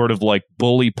just sort of like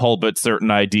bully pulpit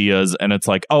certain ideas and it's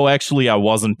like, oh, actually I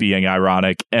wasn't being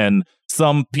ironic and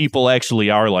some people actually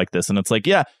are like this. And it's like,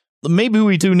 yeah, maybe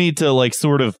we do need to like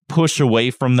sort of push away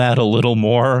from that a little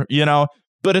more, you know?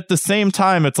 But at the same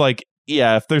time, it's like,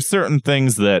 yeah, if there's certain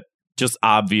things that just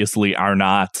obviously are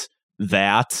not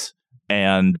that,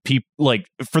 and people like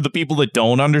for the people that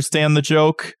don't understand the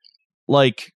joke,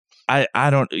 like I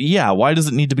don't. Yeah, why does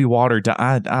it need to be watered down?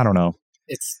 I don't know.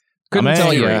 I'm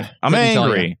angry. I'm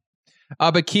angry.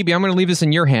 But Kibi, I'm going to leave this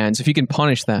in your hands. If you can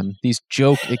punish them, these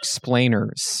joke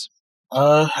explainers.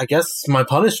 I guess my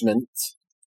punishment.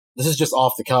 This is just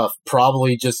off the cuff.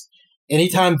 Probably just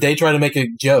anytime they try to make a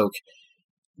joke,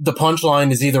 the punchline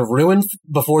is either ruined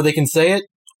before they can say it,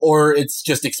 or it's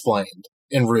just explained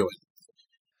and ruined.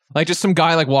 Like just some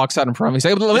guy like walks out in front of me,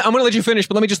 say, "I'm going to let you finish,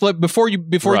 but let me just before you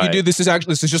do this is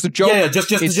just a joke." Yeah, just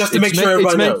to make sure everybody knows.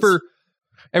 It's meant for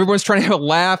everyone's trying to have a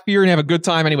laugh here and have a good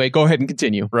time. Anyway, go ahead and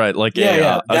continue. Right, like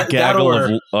a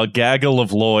gaggle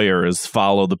of lawyers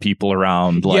follow the people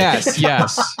around. Like.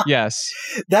 Yes.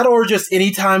 That or just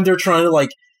anytime they're trying to like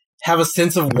have a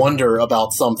sense of wonder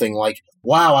about something, like,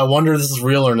 wow, I wonder if this is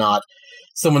real or not.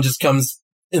 Someone just comes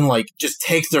and like just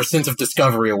takes their sense of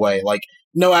discovery away, like.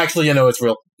 No, actually, it's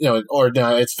real, or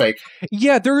no, it's fake.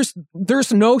 Yeah, there's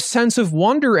no sense of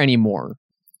wonder anymore.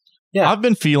 Yeah, I've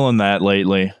been feeling that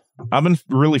lately. I've been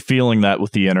really feeling that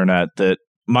with the internet, that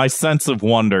my sense of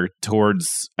wonder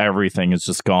towards everything is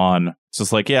just gone. It's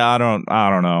just like, yeah, I don't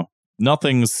know.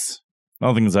 Nothing's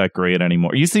that great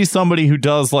anymore. You see somebody who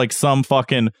does like some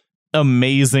fucking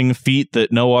amazing feat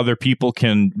that no other people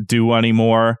can do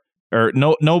anymore. Or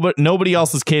nobody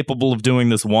else is capable of doing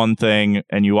this one thing,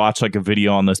 and you watch like a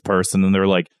video on this person, and they're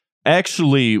like,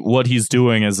 actually, what he's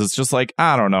doing is it's just like,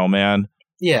 I don't know, man.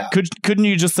 Yeah. Couldn't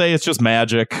you just say it's just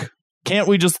magic? Can't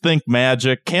we just think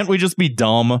magic? Can't we just be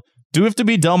dumb? Do we have to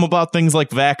be dumb about things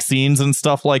like vaccines and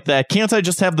stuff like that? Can't I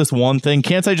just have this one thing?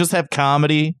 Can't I just have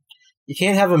comedy? You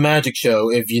can't have a magic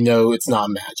show if you know it's not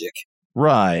magic.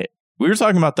 Right. We were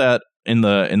talking about that in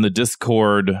the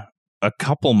Discord a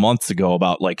couple months ago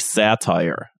about like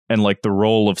satire and like the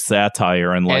role of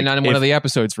satire and like on one of the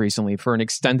episodes recently for an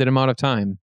extended amount of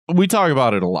time. We talk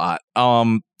about it a lot.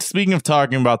 Speaking of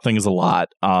talking about things a lot,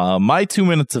 my 2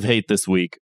 minutes of hate this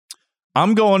week.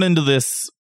 I'm going into this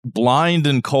blind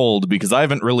and cold because I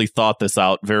haven't really thought this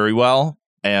out very well.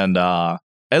 And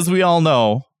as we all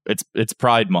know, it's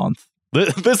Pride Month.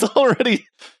 This already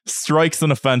strikes an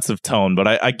offensive tone, but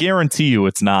I guarantee you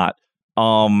it's not.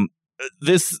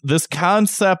 This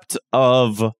concept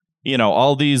of,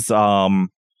 all these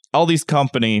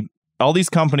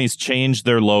companies change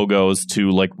their logos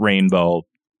to like rainbow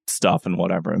stuff and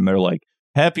whatever, and they're like,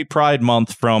 Happy Pride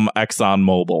Month from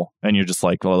ExxonMobil. And you're just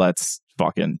like, well, that's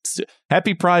fucking...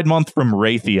 Happy Pride Month from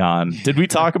Raytheon. Did we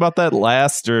talk about that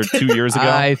last or 2 years ago?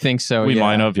 I think so, We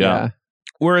might have, yeah.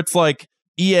 Where it's like,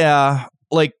 yeah,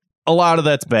 like, a lot of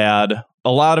that's bad.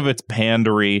 A lot of it's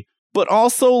pandery. But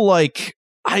also, like,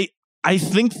 I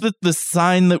think that the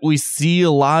sign that we see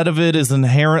a lot of it is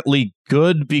inherently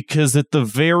good, because at the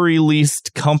very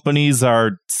least, companies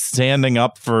are standing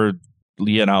up for,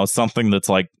 you know, something that's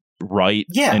like right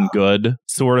and good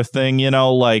sort of thing, you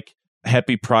know, like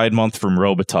Happy Pride Month from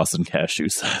Robitussin Cashew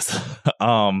says.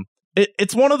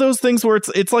 It's one of those things where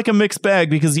it's like a mixed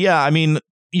bag, because, yeah, I mean,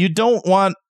 you don't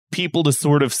want people to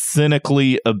sort of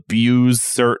cynically abuse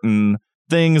certain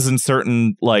things and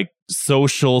certain like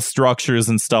social structures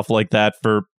and stuff like that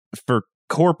for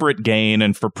corporate gain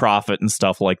and for profit and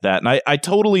stuff like that. And I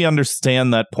totally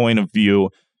understand that point of view.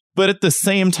 But at the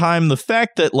same time, the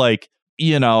fact that, like,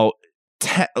 you know,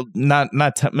 10,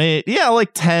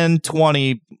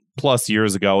 20 plus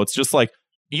years ago, it's just like,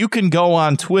 you can go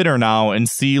on Twitter now and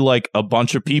see like a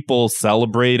bunch of people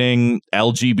celebrating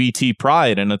LGBT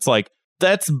pride. And it's like,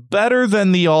 that's better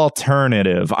than the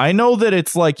alternative. I know that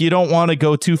it's like you don't want to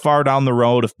go too far down the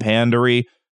road of pandery,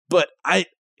 but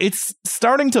it's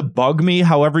starting to bug me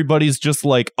how everybody's just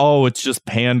like, oh, it's just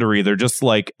pandery. They're just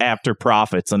like after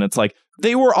profits. And it's like,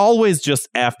 they were always just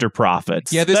after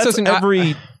profits. Yeah, that's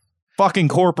every fucking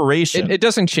corporation. It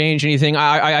doesn't change anything.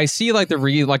 I see like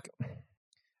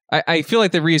I feel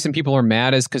like the reason people are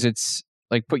mad is because it's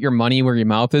like, put your money where your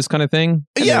mouth is kind of thing.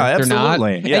 Yeah, absolutely.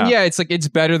 They're not. Yeah. And yeah, it's like, it's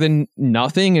better than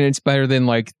nothing, and it's better than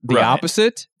like the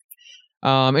opposite.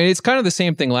 And it's kind of the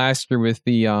same thing last year with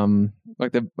the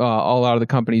like the all out of the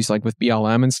companies, like with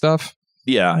BLM and stuff.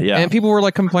 Yeah. And people were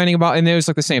like complaining about, and it was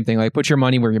like the same thing, like put your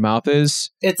money where your mouth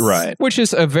is. It's right, which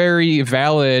is a very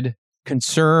valid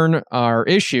concern or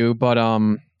issue. But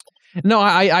no,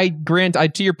 I grant,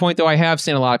 to your point though, I have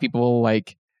seen a lot of people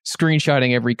like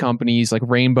screenshotting every company's like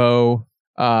rainbow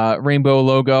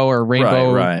logo or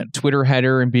rainbow Twitter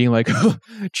header and being like,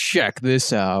 check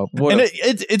this out.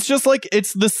 It's just like,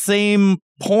 it's the same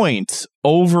point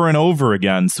over and over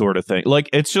again sort of thing. Like,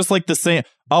 it's just like the same,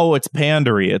 oh, it's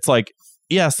pandery. It's like,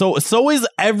 yeah, so is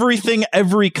everything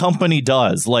every company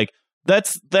does. Like,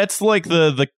 that's like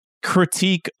the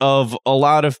critique of a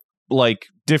lot of like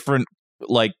different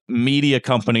like media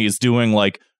companies doing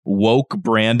like woke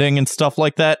branding and stuff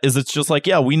like that, is it's just like,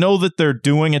 yeah, we know that they're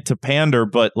doing it to pander,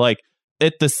 but like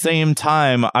at the same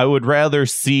time, I would rather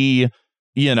see,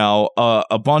 you know,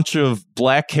 a bunch of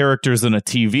black characters in a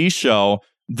TV show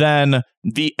than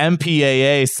the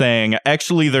MPAA saying,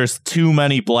 actually, there's too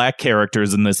many black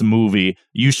characters in this movie,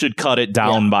 you should cut it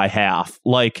down by half.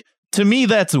 Like, to me,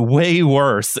 that's way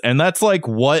worse. And that's like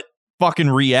what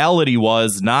fucking reality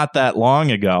was not that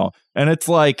long ago. And it's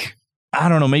like, I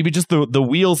don't know, maybe just the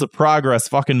wheels of progress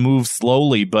fucking move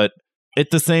slowly, but at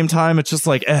the same time, it's just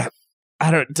like,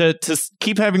 I don't, to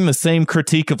keep having the same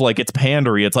critique of like, it's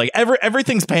pandery. It's like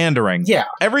everything's pandering. Yeah.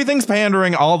 Everything's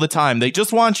pandering all the time. They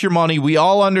just want your money. We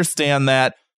all understand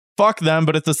that. Fuck them.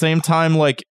 But at the same time,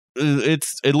 like,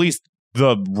 it's at least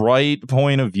the right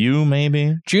point of view,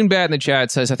 maybe. June Bat in the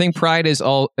chat says, I think Pride is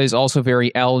also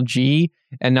very LG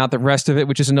and not the rest of it,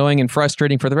 which is annoying and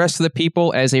frustrating for the rest of the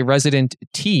people as a resident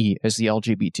T as the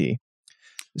LGBT.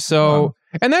 So,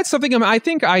 and that's something I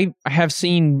think I have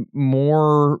seen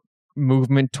more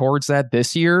movement towards that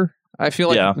this year, I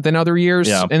feel like, than other years.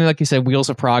 Yeah. And like you said, wheels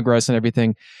of progress and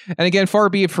everything. And again, far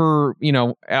be it for, you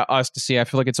know, us to see. I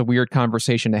feel like it's a weird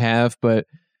conversation to have, but,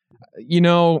 you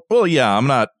know. Well, yeah, I'm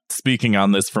not speaking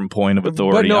on this from point of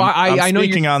authority. But no, I'm know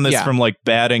speaking on this from like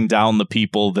batting down the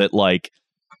people that like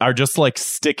are just like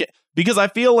sticking, because I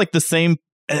feel like the same,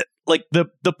 like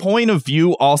the point of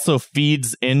view also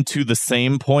feeds into the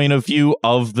same point of view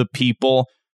of the people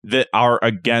that are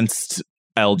against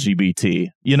LGBT.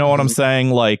 You know what I'm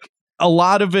saying? Like, a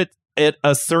lot of it at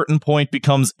a certain point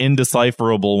becomes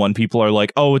indecipherable when people are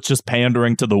like, oh, it's just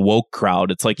pandering to the woke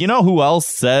crowd. It's like, you know who else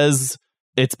says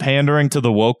it's pandering to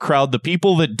the woke crowd? The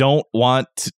people that don't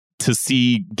want to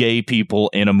see gay people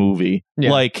in a movie.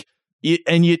 Yeah. Like,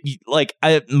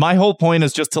 my whole point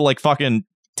is just to like fucking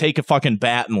take a fucking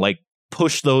bat and like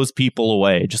push those people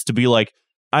away, just to be like,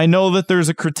 I know that there's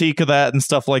a critique of that and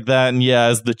stuff like that. And yeah,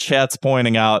 as the chat's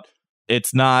pointing out,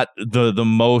 it's not the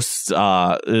most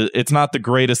it's not the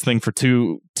greatest thing for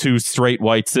two straight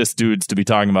white cis dudes to be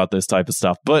talking about this type of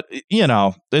stuff. But, you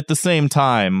know, at the same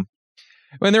time,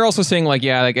 and they're also saying like,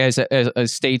 yeah, like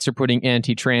as states are putting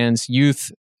anti-trans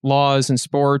youth laws in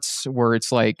sports, where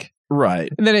it's like,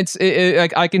 right. And then it's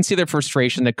like, I can see the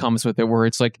frustration that comes with it, where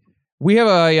it's like, we have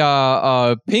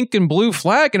a pink and blue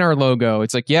flag in our logo.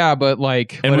 It's like, yeah, but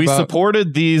like, and we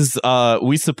supported these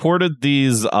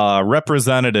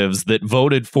representatives that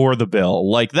voted for the bill.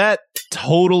 Like that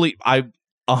totally,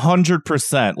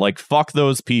 100%, like fuck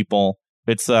those people,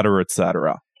 et cetera, et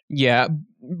cetera. Yeah.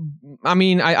 I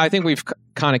mean, I think we've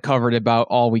kind of covered about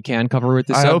all we can cover with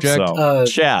this subject. Hope so.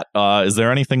 Chat, is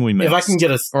there anything we missed? If I can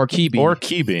get or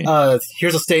Kibi.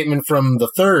 Here's a statement from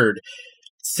the third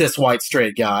cis white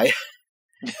straight guy.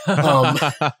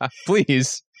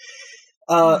 Please.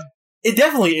 It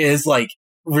definitely is like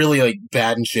really like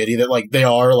bad and shitty that like they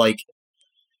are like,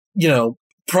 you know,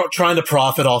 trying to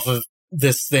profit off of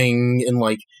this thing and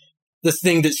like this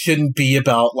thing that shouldn't be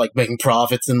about like making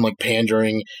profits and like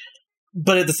pandering.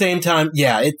 But at the same time,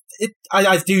 yeah,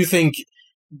 I do think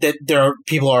that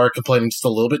people are complaining just a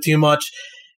little bit too much.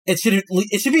 It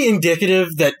should be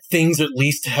indicative that things at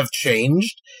least have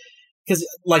changed. Because,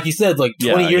 like you said, like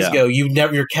 20 years ago, you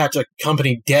never catch a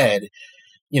company dead,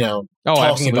 you know,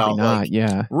 talking about not. Like,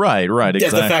 yeah, right,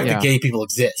 exactly. The fact that gay people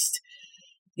exist.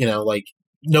 You know, like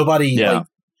nobody, like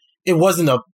it wasn't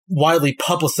a widely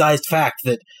publicized fact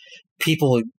that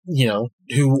people, you know,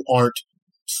 who aren't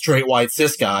straight white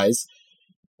cis guys.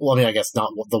 Well, I mean, I guess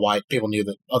not the white people knew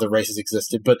that other races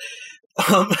existed, but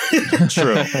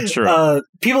true.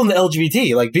 People in the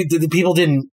LGBT, like the people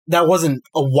didn't. That wasn't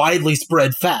a widely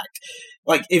spread fact.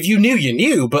 Like if you knew, you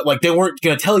knew, but like they weren't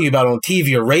going to tell you about it on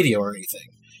TV or radio or anything.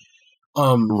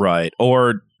 Right.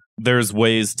 Or there's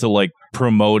ways to like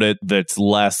promote it that's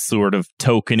less sort of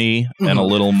tokeny and a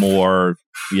little more,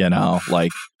 you know,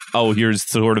 like, oh, here's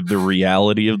sort of the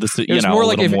reality of the it was more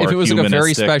like if it was like a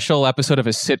very special episode of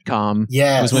a sitcom.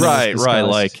 Yeah, right.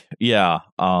 Like, yeah.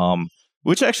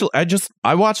 Which actually,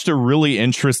 I watched a really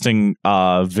interesting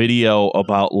video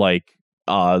about like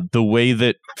the way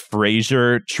that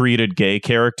Frasier treated gay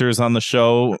characters on the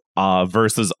show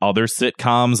versus other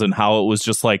sitcoms, and how it was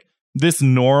just like this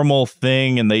normal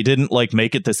thing, and they didn't like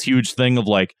make it this huge thing of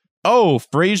like, oh,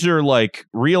 Frasier like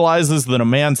realizes that a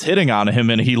man's hitting on him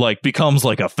and he like becomes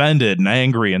like offended and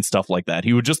angry and stuff like that.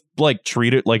 He would just like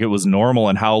treat it like it was normal,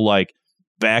 and how like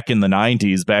back in the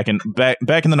 90s, back in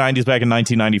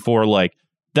 1994, like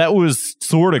that was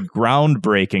sort of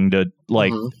groundbreaking to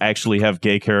like actually have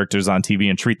gay characters on TV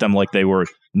and treat them like they were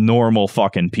normal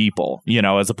fucking people, you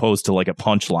know, as opposed to like a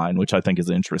punchline, which I think is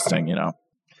interesting, you know.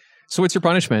 So what's your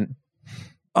punishment?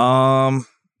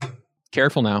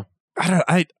 Careful now.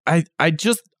 I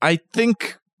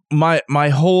think my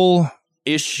whole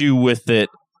issue with it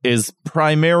is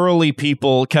primarily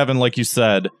people, Kevin, like you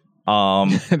said,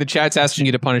 the chat's asking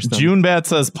you to punish them. Junebat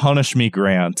says, punish me,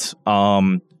 Grant.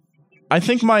 I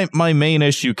think my main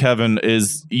issue, Kevin,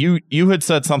 is you had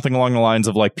said something along the lines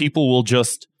of like people will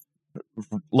just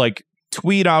like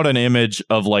tweet out an image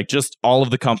of like just all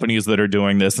of the companies that are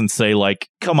doing this and say like,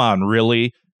 come on,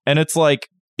 really? And it's like,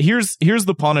 here's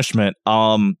the punishment.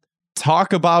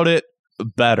 Talk about it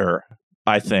better.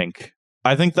 I think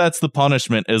that's the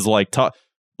punishment, is like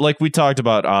like we talked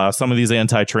about some of these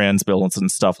anti-trans bills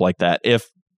and stuff like that. If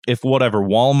whatever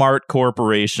Walmart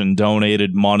Corporation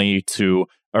donated money to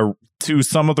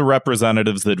some of the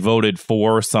representatives that voted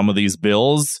for some of these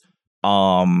bills,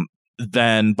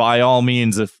 then by all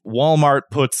means, if Walmart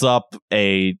puts up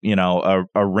a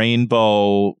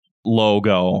rainbow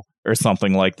logo or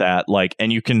something like that, like,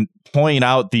 and you can point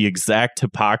out the exact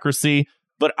hypocrisy,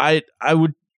 but I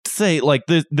would say like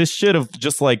this should have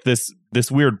just like this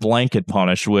weird blanket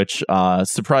punish, which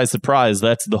surprise,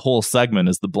 that's the whole segment,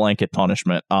 is the blanket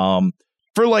punishment.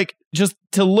 For like just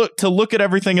to look at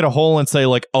everything at a whole and say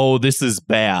like, oh, this is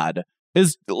bad,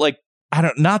 is like,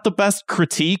 not the best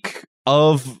critique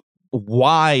of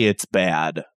why it's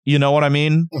bad. You know what I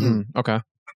mean? Mm-hmm. Okay.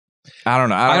 I don't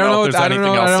know. I don't know if there's anything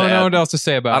else to add. I don't know what else to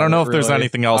say about it. I don't know if there's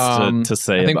anything else to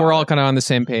say. I think we're all kind of on the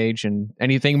same page, and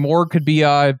anything more could be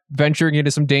venturing into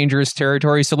some dangerous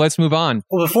territory. So let's move on.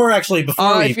 Well, before we,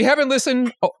 if you haven't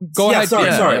listened, go ahead.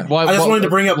 Sorry. I just wanted to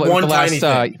bring up one tiny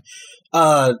thing.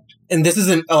 And this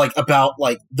isn't like about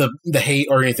like the hate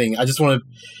or anything. I just want to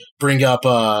bring up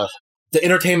the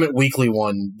Entertainment Weekly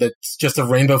one that's just a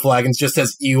rainbow flag and just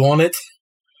says "ew" on it.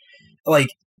 Like,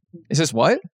 is this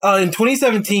what? In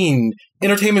 2017,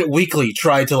 Entertainment Weekly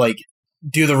tried to like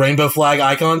do the rainbow flag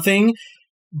icon thing,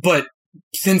 but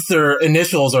since their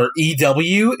initials are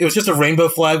EW, it was just a rainbow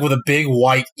flag with a big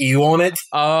white "ew" on it.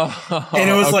 Oh, and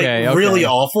it was really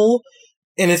awful.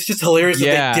 And it's just hilarious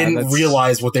that they didn't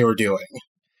realize what they were doing.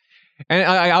 And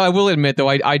I will admit, though,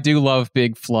 I do love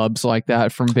big flubs like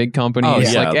that from big companies. Oh,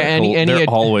 yeah, like they're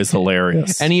always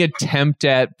hilarious. Any attempt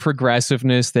at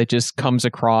progressiveness that just comes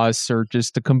across, or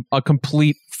just a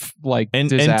complete disaster. And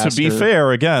to be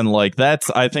fair, again, like that's,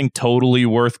 I think, totally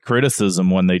worth criticism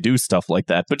when they do stuff like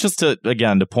that. But just to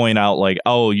point out, like,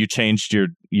 oh, you changed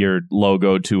your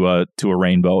logo to a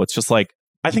rainbow. It's just like,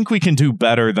 I think we can do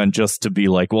better than just to be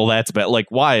like, well, that's bad. Like,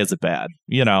 why is it bad?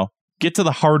 You know, get to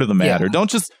the heart of the matter. Yeah.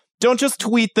 Don't just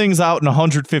tweet things out in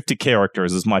 150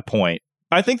 characters is my point.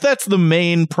 I think that's the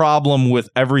main problem with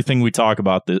everything we talk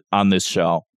about on this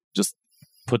show. Just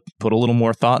put a little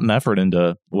more thought and effort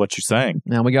into what you're saying.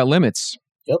 Now we got limits.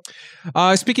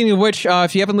 Yep. Speaking of which,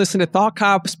 if you haven't listened to Thought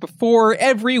Cops before,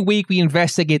 every week we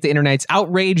investigate the internet's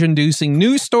outrage-inducing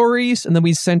news stories, and then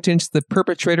we sentence the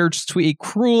perpetrators to a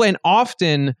cruel and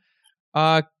often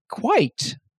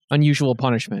quite unusual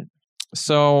punishment.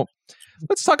 So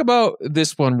let's talk about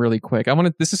this one really quick.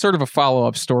 This is sort of a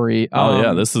follow-up story.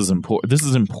 This is important. This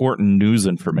is important news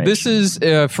information. This is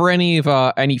for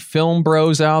any film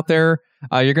bros out there.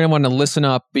 You're going to want to listen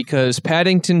up, because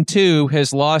Paddington 2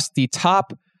 has lost the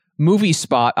top movie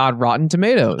spot on Rotten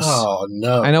Tomatoes. Oh,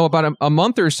 no. I know about a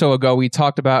month or so ago, we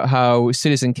talked about how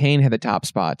Citizen Kane had the top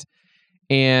spot.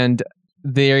 And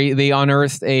they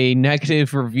unearthed a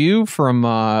negative review from,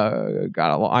 I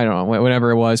don't know, whatever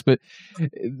it was. But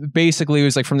basically, it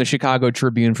was like from the Chicago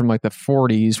Tribune from like the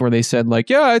 40s, where they said like,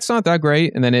 yeah, it's not that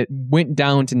great. And then it went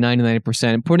down to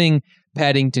 99%, putting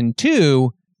Paddington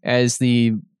 2 as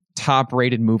the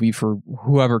top-rated movie for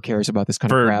whoever cares about this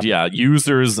kind of crap. Yeah,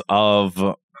 users of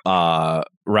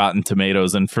Rotten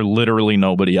Tomatoes, and for literally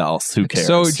nobody else. Who cares?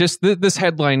 So just this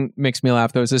headline makes me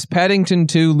laugh, though. It says, Paddington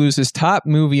 2 loses top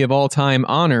movie of all time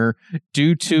honor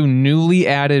due to newly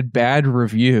added bad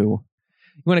review.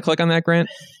 You want to click on that, Grant?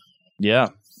 Yeah,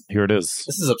 here it is.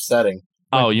 This is upsetting.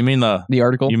 Oh, you mean the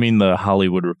article? You mean the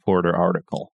Hollywood Reporter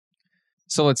article?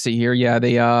 So let's see here. Yeah,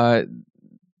 they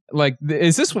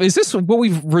is this what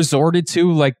we've resorted to,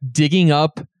 like digging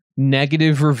up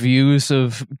negative reviews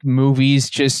of movies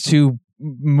just to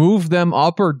move them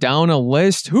up or down a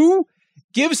list? Who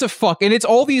gives a fuck? And it's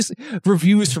all these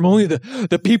reviews from only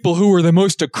the people who are the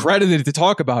most accredited to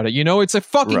talk about it. You know, it's a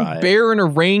fucking bear in a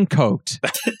raincoat.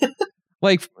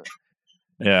 Like,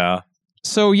 yeah.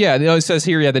 So yeah, it says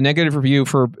here, the negative review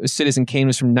for Citizen Kane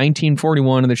was from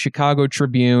 1941 in the Chicago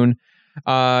Tribune.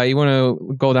 You want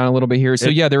to go down a little bit here. So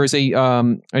yeah, there is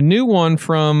a new one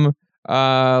from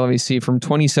let me see, from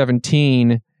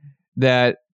 2017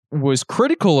 that was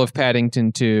critical of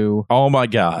Paddington 2. Oh my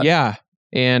god. Yeah.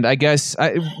 And I guess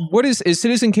is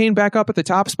Citizen Kane back up at the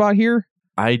top spot here?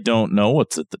 I don't know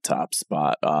what's at the top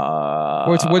spot.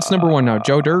 What's number one now?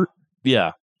 Joe Dirt?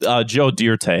 Yeah. Joe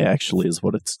Dirte actually is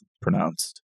what it's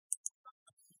pronounced.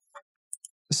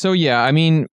 So yeah, I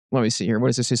mean, let me see here. What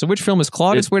does this say? So which film has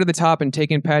clawed its way to the top and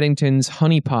taken Paddington's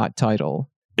honeypot title?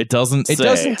 It doesn't say. It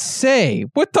doesn't say.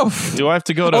 What the do I have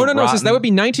to go to no, it says that would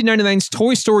be 1999's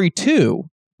Toy Story 2.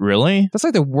 Really? That's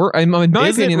like the worst. In my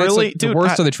opinion, that's like the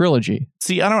worst of the trilogy.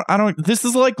 See, I don't. This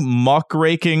is like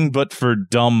muckraking, but for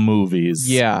dumb movies.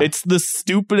 Yeah. It's the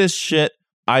stupidest shit.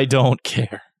 I don't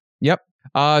care. Yep.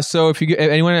 So if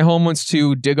anyone at home wants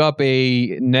to dig up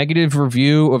a negative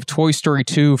review of Toy Story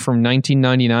 2 from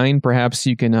 1999, perhaps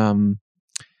you can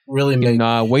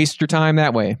waste your time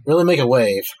that way. Really make a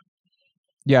wave.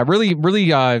 Yeah, really,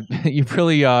 you're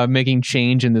really making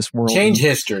change in this world. Change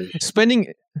history.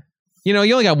 Spending, you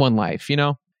only got one life.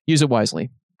 Use it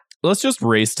wisely. Let's just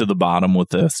race to the bottom with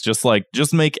this. Just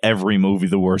make every movie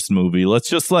the worst movie. Let's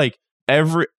just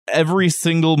every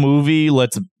single movie.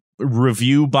 Let's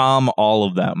review bomb all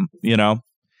of them.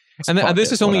 And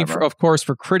this is only, of course,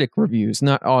 for critic reviews,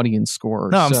 not audience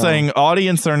scores. No, I'm saying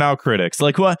audience are now critics.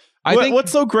 Like what?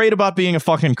 What's so great about being a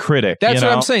fucking critic? That's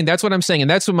what I'm saying. That's what I'm saying. And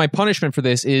that's what my punishment for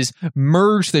this is: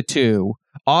 merge the two,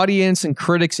 audience and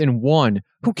critics in one.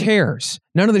 Who cares?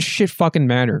 None of this shit fucking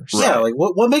matters. Yeah, like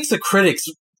what makes a critic's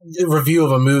review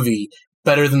of a movie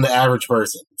better than the average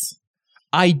person's?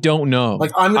 I don't know.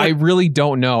 I really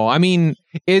don't know. I mean,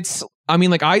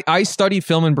 I studied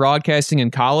film and broadcasting in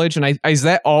college, and is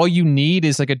that all you need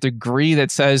is like a degree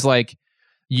that says like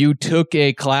you took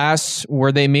a class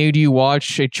where they made you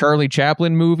watch a Charlie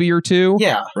Chaplin movie or two?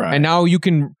 Yeah. Right. And now you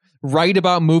can write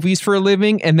about movies for a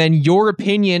living, and then your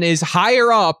opinion is higher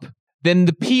up than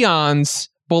the peons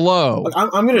below.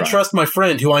 I'm going to trust my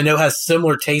friend who I know has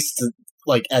similar tastes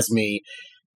as me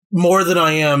more than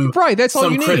I am that's all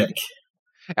some you need. critic.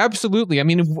 Absolutely. I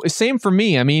mean, same for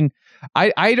me. I mean,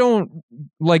 I don't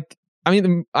like,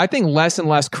 I think less and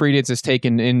less credence is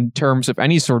taken in terms of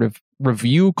any sort of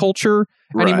review culture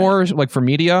anymore, like for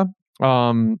media.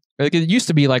 Like it used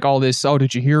to be like all this, oh,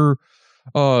 did you hear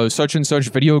such and such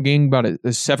video game about a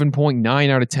 7.9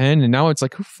 out of 10? And now it's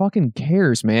like, who fucking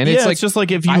cares, man? Yeah, it's like, it's just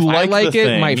like if you I like the it,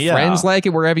 thing, my friends like it,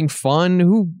 we're having fun.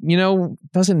 Who,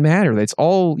 doesn't matter. That's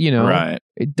all, Right.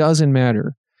 It doesn't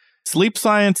matter. Sleep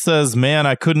Science says, man,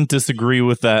 I couldn't disagree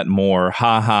with that more.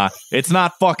 Ha. It's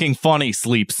not fucking funny,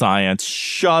 Sleep Science.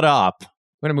 Shut up. I'm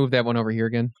gonna move that one over here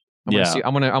again. Yeah.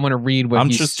 I'm gonna read what I'm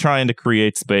just trying to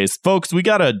create space. Folks, we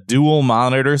got a dual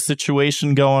monitor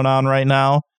situation going on right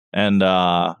now. And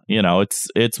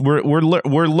we're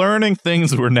learning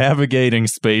things, we're navigating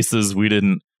spaces we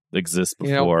didn't exist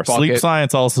before. Sleep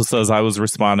Science also says I was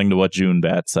responding to what June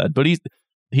Bat said, but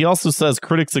he also says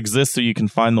critics exist so you can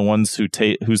find the ones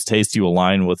whose taste you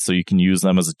align with, so you can use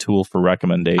them as a tool for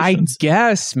recommendations. I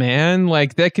guess, man,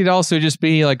 like that could also just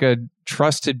be like a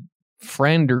trusted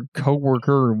friend or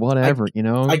coworker or whatever,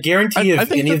 I guarantee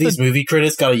if any of these movie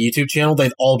critics got a YouTube channel,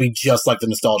 they'd all be just like the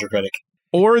Nostalgia Critic.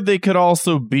 Or they could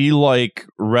also be like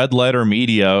Red Letter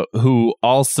Media, who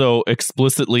also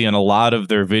explicitly in a lot of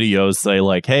their videos say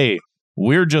like, hey,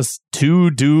 we're just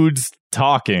two dudes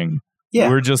talking. Yeah.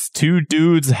 We're just two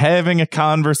dudes having a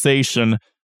conversation.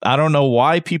 I don't know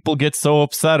why people get so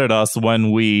upset at us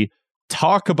when we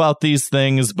talk about these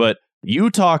things, but you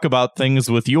talk about things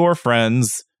with your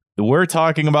friends. We're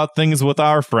talking about things with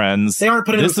our friends. They aren't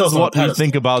putting this is what we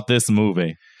think about this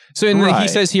movie. So he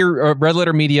says here, Red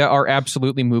Letter Media are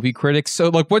absolutely movie critics. So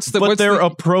like, what's they're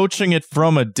approaching it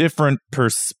from a different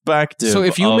perspective. So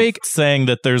if you make saying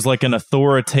that there's like an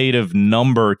authoritative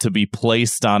number to be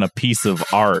placed on a piece of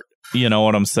art, you know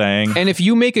what I'm saying? And if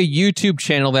you make a YouTube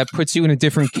channel that puts you in a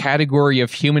different category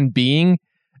of human being,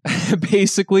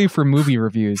 basically for movie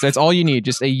reviews, that's all you need,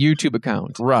 just a YouTube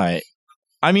account, right?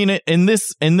 I mean, in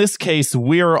this case,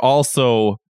 we're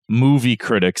also movie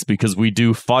critics because we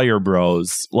do Fire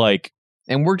Bros,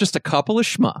 and we're just a couple of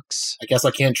schmucks. I guess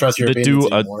I can't trust your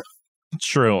opinions anymore.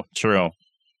 True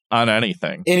on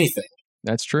anything.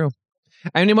 That's true.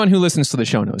 Anyone who listens to the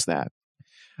show knows that.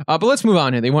 But let's move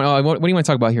on here. What do you want to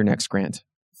talk about here next, Grant?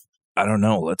 I don't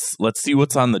know. Let's see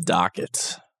what's on the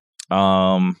docket.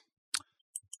 I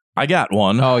got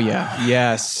one. Oh yeah,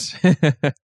 yes.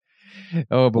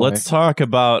 Oh boy. Let's talk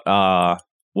about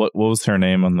what was her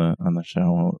name on the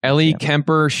show? Ellie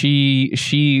Kemper. She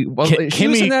was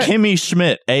in that? Kimmy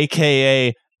Schmidt,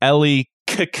 aka Ellie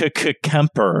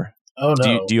Kemper. Oh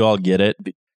no! Do you all get it?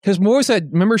 Because what was that?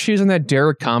 Remember, she was in that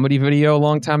Derek comedy video a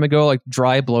long time ago, like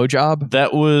Dry Blowjob.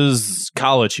 That was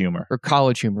College Humor. Or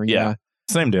College Humor. Yeah.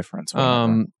 Same difference.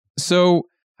 So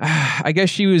I guess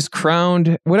she was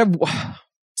crowned. Whatever.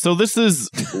 So this is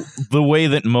the way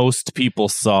that most people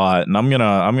saw it, and I'm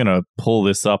gonna pull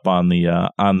this up on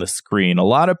the screen. A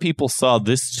lot of people saw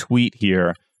this tweet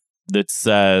here that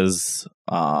says,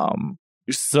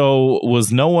 "So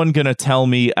was no one gonna tell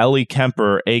me Ellie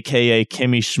Kemper, aka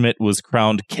Kimmy Schmidt, was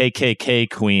crowned KKK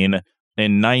queen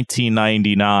in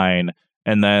 1999?"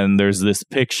 And then there's this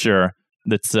picture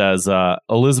that says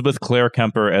Elizabeth Claire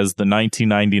Kemper as the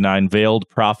 1999 veiled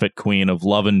prophet queen of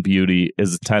love and beauty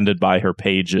is attended by her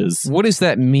pages. What does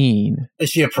that mean?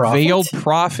 Is she a prophet? Veiled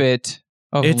prophet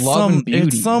of love and beauty.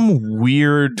 It's some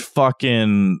weird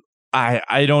fucking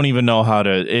I don't even know how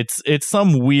to it's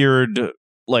some weird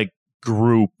like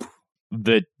group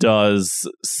that does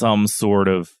some sort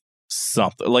of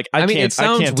something. Like I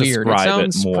can't weird. It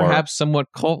sounds more. Perhaps somewhat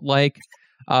cult like.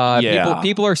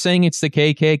 People are saying it's the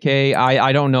KKK.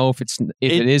 I don't know if it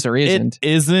is or isn't. It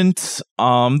isn't.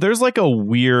 There's like a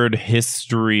weird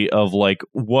history of like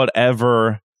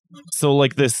whatever. So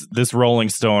like this Rolling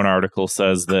Stone article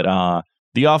says that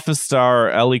the Office star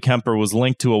Ellie Kemper was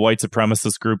linked to a white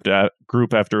supremacist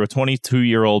group after a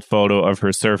 22-year-old photo of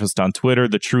her surfaced on Twitter.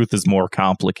 The truth is more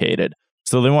complicated.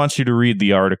 So they want you to read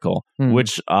the article,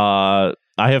 which I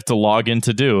have to log in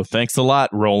to do. Thanks a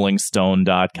lot,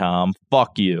 rollingstone.com.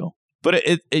 Fuck you. But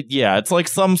it's like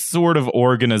some sort of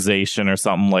organization or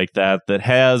something like that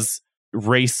has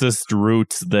racist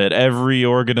roots that every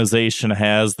organization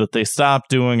has, that they stopped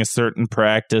doing a certain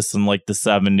practice in like the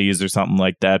 70s or something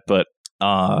like that. But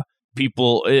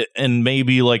people, and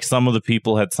maybe like some of the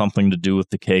people had something to do with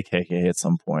the KKK at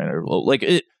some point, or like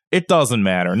it doesn't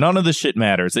matter. None of the shit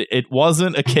matters. It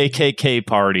wasn't a KKK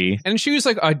party. And she was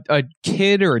like a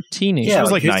kid or a teenager. Yeah, she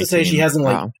was like 19. To say she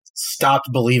hasn't stopped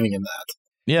believing in that.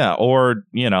 Yeah, or,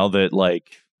 that like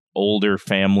older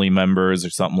family members or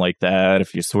something like that.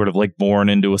 If you're sort of like born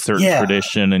into a certain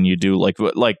tradition and you do like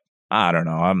I don't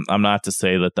know. I'm not to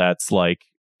say that that's like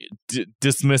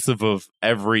dismissive of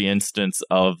every instance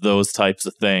of those types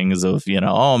of things of,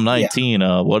 I'm 19,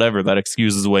 whatever, that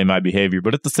excuses away my behavior.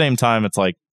 But at the same time, it's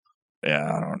like,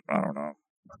 yeah, I don't know.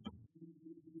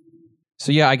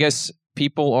 So yeah, I guess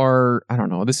people are, I don't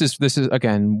know. This is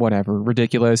again, whatever,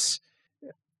 ridiculous.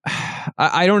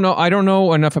 I don't know. I don't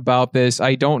know enough about this.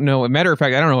 I don't know. As a matter of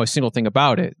fact, I don't know a single thing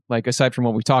about it. Like aside from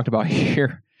what we talked about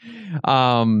here.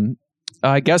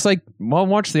 I guess I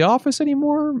won't watch The Office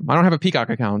anymore. I don't have a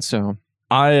Peacock account, so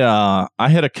I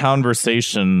had a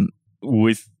conversation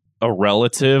with a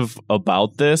relative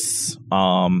about this.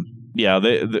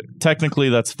 Technically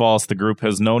that's false. The group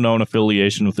has no known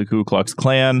affiliation with the Ku Klux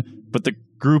Klan, but the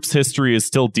group's history is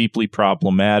still deeply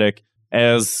problematic,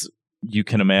 as you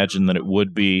can imagine that it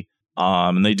would be.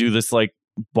 And they do this like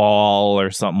ball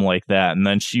or something like that, and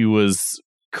then she was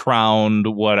crowned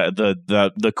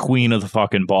the queen of the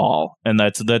fucking ball, and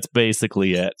that's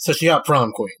basically it. So she got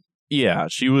prom queen. Yeah,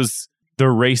 she was the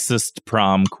racist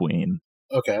prom queen.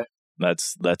 Okay.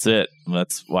 That's it.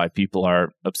 That's why people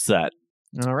are upset.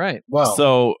 All right. Well,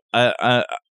 so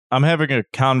I'm having a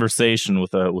conversation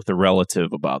with a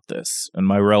relative about this, and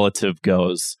my relative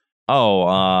goes,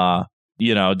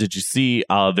 did you see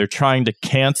they're trying to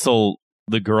cancel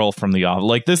the girl from The Office?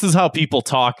 Like, this is how people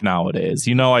talk nowadays.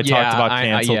 I talked about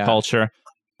cancel culture.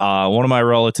 One of my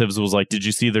relatives was like, did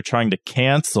you see they're trying to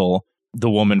cancel the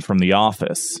woman from The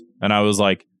Office? And I was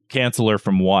like, cancel her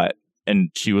from what?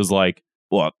 And she was like,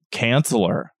 well, cancel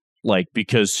her, like,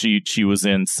 because she was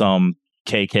in some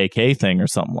KKK thing or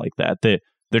something like that.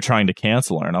 They're trying to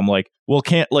cancel her. And I'm like, well,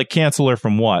 cancel her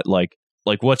from what? Like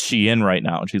what's she in right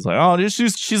now? And she's like, oh,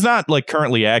 she's not like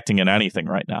currently acting in anything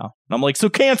right now. And I'm like, so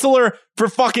cancel her for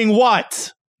fucking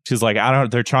what? She's like,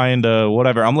 they're trying to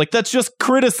whatever. I'm like, that's just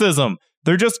criticism.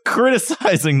 They're just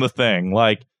criticizing the thing.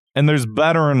 Like, and there's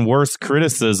better and worse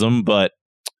criticism, but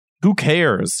who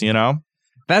cares,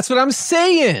 That's what I'm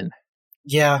saying.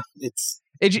 Yeah, it's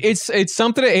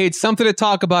something to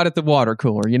talk about at the water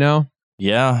cooler,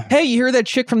 Yeah. Hey, you hear that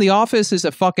chick from The Office is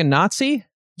a fucking Nazi?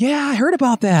 Yeah, I heard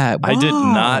about that. Wow. I did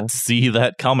not see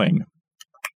that coming.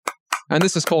 And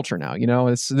this is culture now,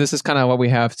 this is kind of what we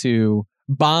have to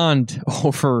bond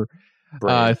over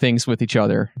things with each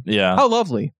other. Yeah. How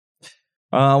lovely.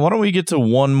 Why don't we get to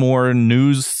one more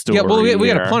news story? Yeah, well, we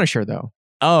got to punish her though.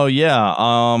 Oh yeah.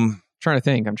 I'm trying to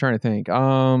think.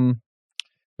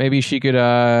 Maybe she could.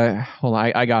 Hold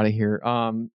on, I got it here.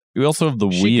 We also have the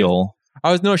wheel.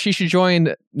 She should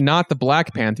join not the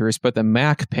Black Panthers, but the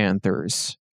Mac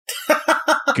Panthers.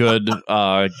 Good.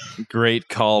 Great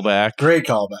callback. Great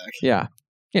callback. Yeah.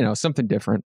 Something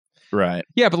different. Right.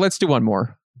 Yeah, but let's do one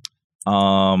more.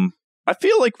 I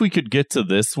feel like we could get to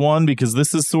this one because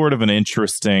this is sort of an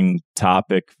interesting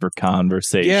topic for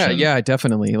conversation. Yeah,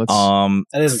 definitely. Let's.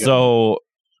 That is a good one.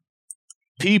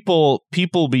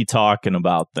 People be talking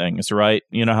about things, right?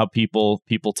 You know how people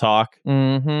talk?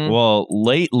 Mm-hmm. Well,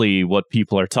 lately, what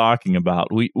people are talking about,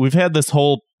 we've had this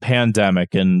whole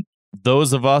pandemic, and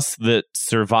those of us that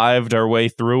survived our way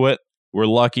through it were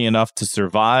lucky enough to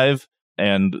survive,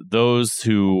 and those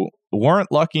who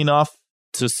weren't lucky enough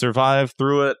to survive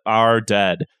through it are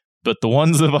dead. But the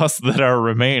ones of us that are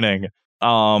remaining,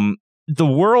 the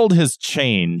world has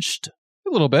changed.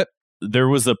 A little bit. There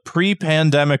was a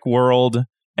pre-pandemic world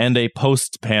and a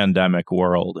post-pandemic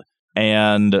world.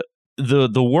 And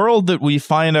the world that we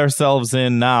find ourselves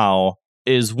in now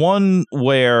is one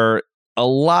where a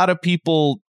lot of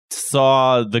people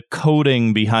saw the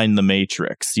coding behind the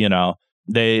Matrix,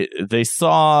 They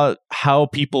saw how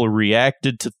people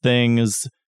reacted to things.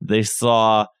 They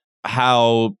saw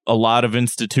how a lot of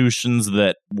institutions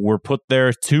that were put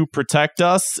there to protect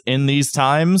us in these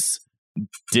times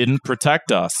didn't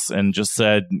protect us and just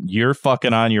said, you're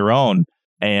fucking on your own.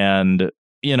 And,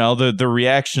 the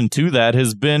reaction to that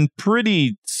has been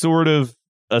pretty sort of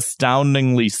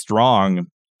astoundingly strong.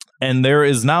 And there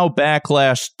is now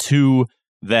backlash to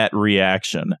that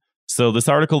reaction. So this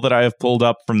article that I have pulled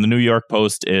up from the New York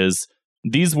Post is,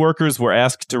 these workers were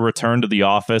asked to return to the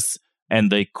office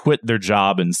and they quit their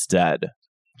job instead.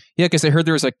 Yeah, because I heard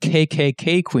there was a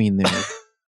KKK queen there.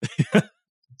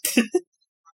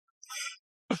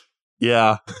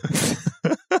 Yeah.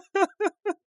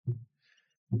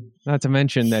 Not to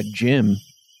mention that Jim.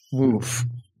 Woof.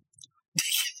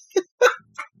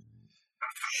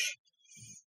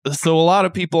 So a lot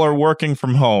of people are working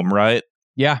from home, right?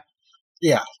 Yeah.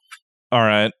 Yeah. All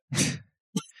right.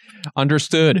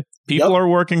 Understood. People are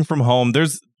working from home.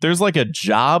 There's like a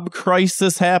job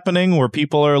crisis happening where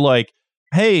people are like,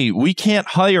 hey, we can't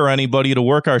hire anybody to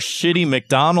work our shitty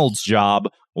McDonald's job.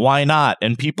 Why not?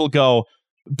 And people go,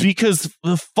 because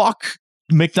fuck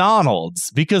McDonald's.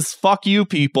 Because fuck you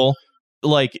people.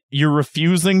 Like, you're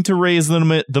refusing to raise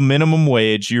the minimum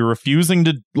wage. You're refusing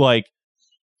to, like,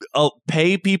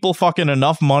 pay people fucking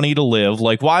enough money to live.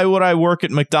 Like, why would I work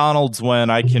at McDonald's when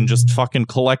I can just fucking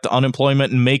collect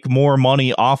unemployment and make more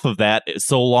money off of that,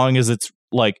 so long as it's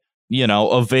like, you know,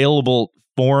 available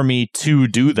for me to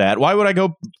do that? Why would I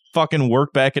go fucking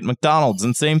work back at McDonald's?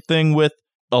 And same thing with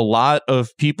a lot of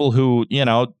people who, you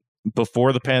know,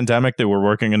 before the pandemic, they were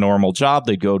working a normal job.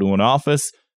 They'd go to an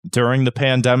office. During the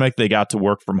pandemic, they got to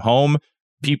work from home.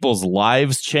 People's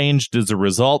lives changed as a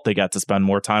result. They got to spend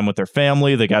more time with their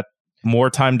family. They got more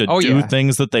time to do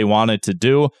things that they wanted to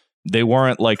do. They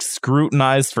weren't like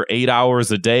scrutinized for 8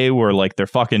 hours a day where like their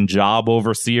fucking job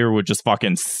overseer would just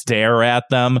fucking stare at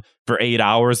them for 8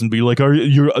 hours and be like,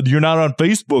 you're not on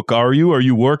Facebook, are you? Are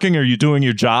you working? Are you doing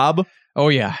your job? Oh,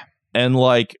 yeah. And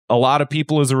like a lot of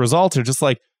people as a result are just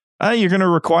like, you're going to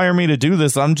require me to do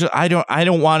this. I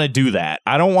don't want to do that.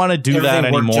 I don't want to do that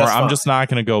anymore. I'm just not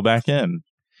going to go back in.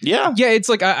 Yeah. Yeah, it's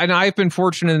like, and I've been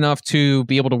fortunate enough to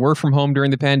be able to work from home during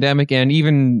the pandemic, and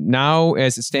even now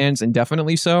as it stands,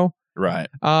 indefinitely so. Right.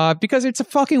 Because it's a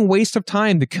fucking waste of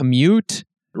time, the commute.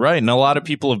 Right, and a lot of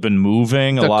people have been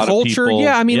moving. The a lot culture, of people,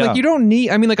 yeah. I mean, like you don't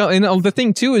need. I mean, like, and the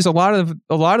thing too is a lot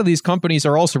of these companies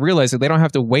are also realizing they don't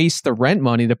have to waste the rent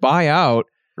money to buy out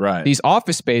these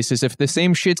office spaces if the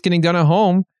same shit's getting done at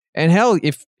home. And hell,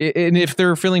 if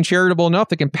they're feeling charitable enough,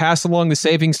 they can pass along the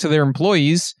savings to their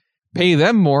employees, pay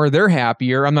them more. They're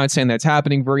happier. I'm not saying that's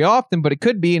happening very often, but it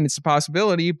could be, and it's a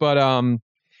possibility. But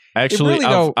actually,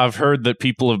 really I've heard that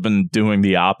people have been doing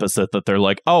the opposite. That they're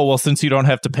like, oh, well, since you don't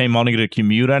have to pay money to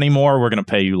commute anymore, we're going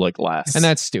to pay you like less. And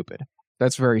that's stupid.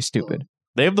 That's very stupid.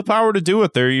 They have the power to do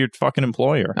it. They're your fucking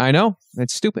employer. I know.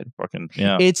 It's stupid. Fucking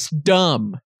yeah. It's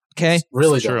dumb. Okay, it's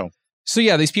really true. So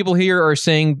yeah, these people here are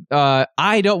saying,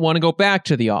 I don't want to go back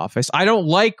to the office. I don't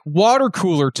like water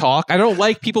cooler talk. I don't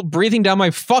like people breathing down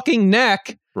my fucking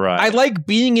neck. Right. I like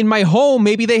being in my home.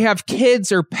 Maybe they have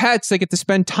kids or pets. They get to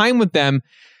spend time with them.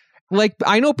 Like,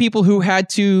 I know people who had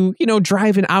to, you know,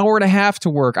 drive an hour and a half to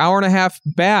work, hour and a half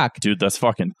back. Dude, that's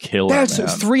fucking killer. That's man.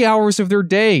 3 hours of their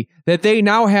day that they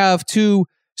now have to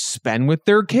spend with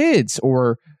their kids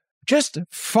or just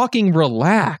fucking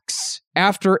relax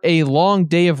after a long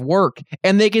day of work,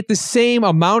 and they get the same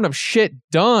amount of shit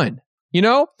done, you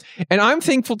know? And I'm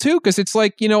thankful too, because it's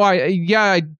like, you know,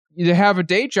 I have a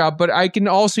day job, but I can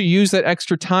also use that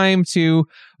extra time to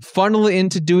funnel it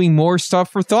into doing more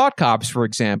stuff for Thought Cops, for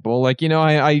example. Like, you know,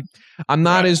 I'm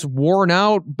not as worn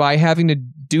out by having to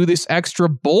do this extra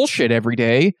bullshit every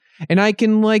day, and I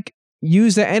can like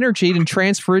use that energy and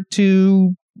transfer it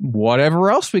to whatever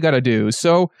else we got to do.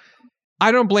 So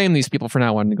I don't blame these people for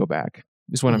not wanting to go back,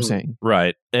 is what I'm saying.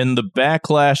 Right. And the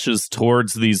backlash is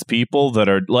towards these people that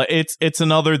are like, it's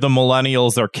another, the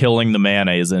millennials are killing the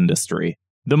mayonnaise industry.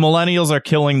 The millennials are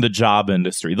killing the job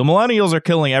industry. The millennials are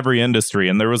killing every industry.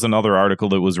 And there was another article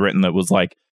that was written that was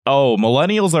like, oh,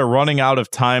 millennials are running out of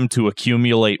time to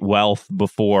accumulate wealth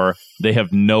before they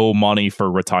have no money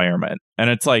for retirement.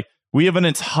 And it's like, we have an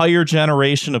entire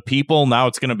generation of people. Now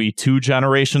it's going to be 2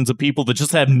 generations of people that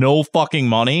just have no fucking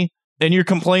money. And you're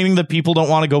complaining that people don't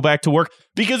want to go back to work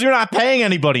because you're not paying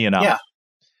anybody enough.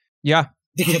 Yeah.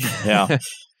 Yeah.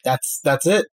 That's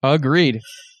it. Agreed.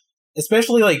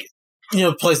 Especially like, you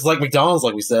know, places like McDonald's,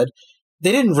 like we said,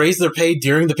 they didn't raise their pay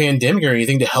during the pandemic or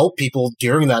anything to help people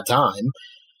during that time.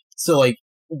 So like,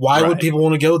 why would people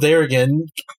want to go there again?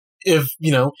 If,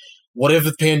 you know, what if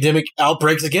the pandemic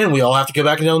outbreaks again? We all have to go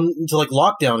back into like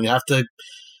lockdown and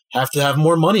have to have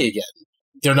more money again.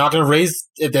 They're not going to raise,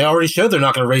 they already showed they're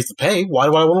not going to raise the pay. Why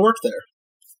do I want to work there?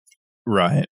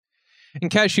 Right.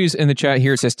 And Cashews in the chat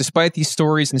here says, despite these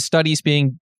stories and studies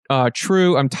being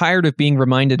true, I'm tired of being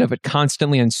reminded of it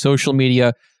constantly on social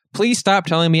media. Please stop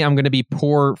telling me I'm going to be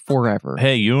poor forever.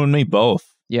 Hey, you and me both.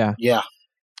 Yeah. Yeah.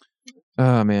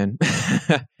 Oh, man.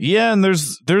 Yeah, and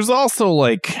there's also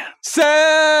like...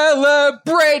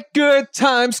 Celebrate good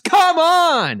times. Come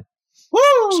on. Woo!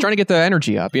 Just trying to get the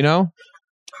energy up, you know?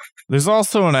 There's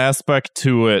also an aspect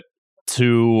to it,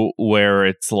 too, where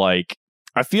it's like,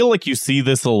 I feel like you see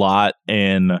this a lot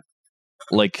in,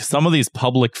 like, some of these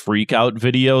public freakout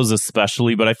videos,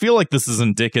 especially, but I feel like this is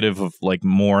indicative of, like,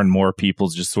 more and more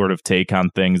people's just sort of take on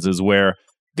things, is where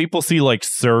people see, like,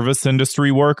 service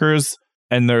industry workers,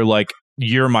 and they're like,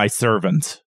 you're my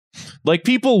servant. Like,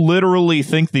 people literally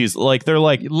think these, like, they're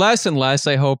like... Less and less,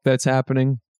 I hope that's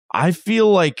happening. I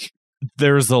feel like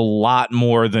there's a lot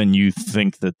more than you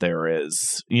think that there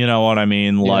is. You know what I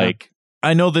mean? Yeah. Like,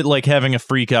 I know that, like, having a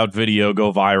freak out video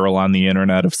go viral on the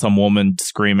internet of some woman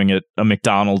screaming at a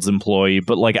McDonald's employee,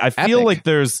 but, like, I feel like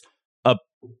there's a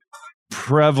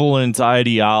prevalent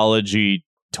ideology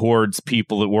towards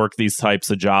people that work these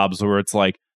types of jobs where it's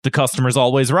like, the customer's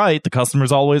always right. The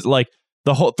customer's always, like,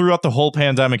 throughout the whole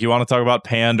pandemic, you want to talk about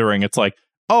pandering. It's like,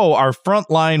 oh, our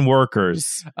frontline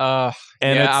workers. And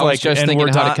it's I like, was just and thinking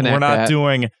we're how to not, connect we're not that.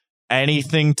 doing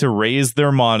anything to raise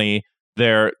their money.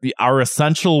 They're our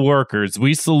essential workers.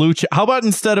 We salute you. How about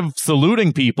instead of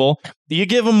saluting people, you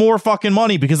give them more fucking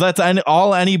money, because that's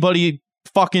all anybody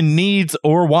fucking needs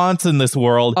or wants in this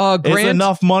world is Grant,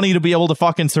 enough money to be able to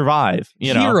fucking survive.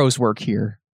 You know, heroes work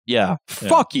here. yeah.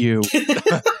 Fuck you.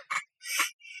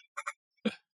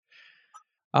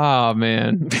 Oh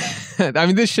man. I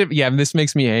mean, this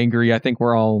makes me angry. I think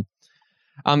we're all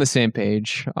on the same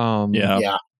page.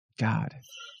 Yeah. God.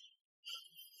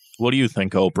 What do you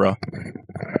think, Oprah?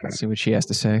 Let's see what she has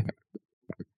to say.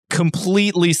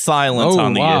 Completely silent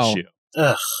on the issue.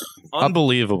 Ugh,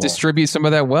 Unbelievable. Distribute some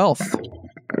of that wealth.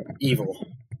 evil.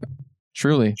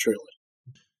 Truly.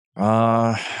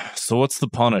 So what's the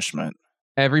punishment?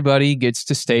 Everybody gets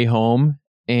to stay home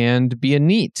and be a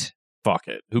NEET. Fuck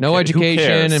it. No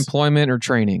education, employment, or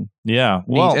training. Yeah.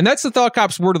 NEET. Well, And that's the Thought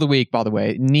Cops word of the week, by the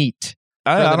way. NEET.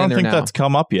 I don't think that's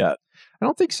come up yet. I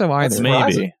don't think so either.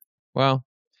 Maybe. Well,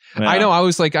 Yeah. I know. I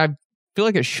was like, I feel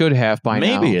like it should have by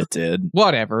now. Maybe it did.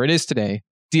 Whatever. It is today.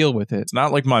 Deal with it. It's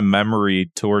not like my memory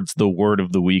towards the word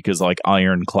of the week is like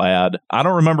ironclad. I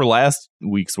don't remember last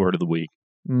week's word of the week.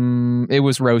 It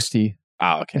was roasty.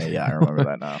 Oh, okay. Yeah, I remember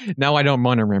that now. Now I don't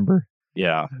want to remember.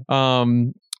 Yeah.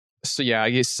 So yeah, I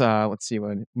guess let's see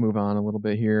what move on a little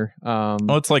bit here.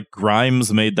 Well, it's like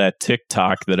Grimes made that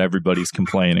TikTok that everybody's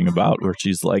complaining about, where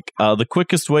she's like, the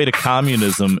quickest way to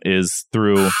communism is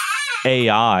through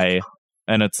AI.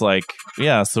 And it's like,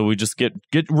 yeah, so we just get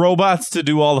robots to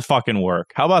do all the fucking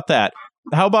work. How about that?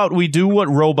 How about we do what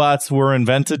robots were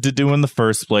invented to do in the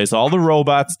first place? All the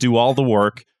robots do all the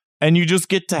work, and you just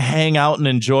get to hang out and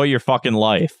enjoy your fucking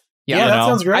life. Yeah, that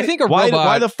sounds great. I think a Why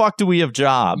robot. the fuck do we have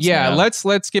jobs? Yeah, man?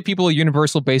 let's give people a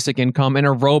universal basic income, and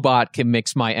a robot can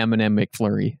mix my M&M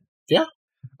McFlurry. Yeah.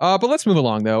 But let's move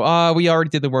along, though. We already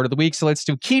did the word of the week, so let's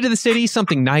do key to the city,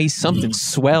 something nice, something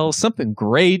swell, something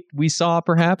great we saw,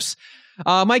 perhaps.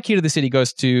 My key to the city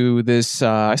goes to this.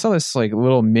 I saw this like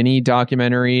little mini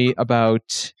documentary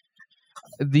about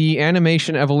the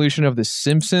animation evolution of The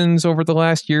Simpsons over the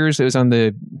last years. It was on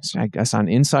on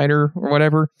Insider or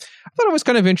whatever. I thought it was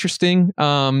kind of interesting.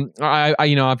 I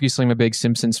obviously I'm a big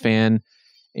Simpsons fan,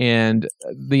 and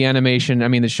the animation, I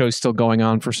mean, the show's still going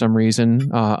on for some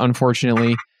reason,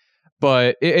 unfortunately.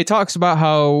 But it talks about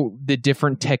how the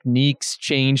different techniques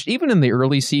changed, even in the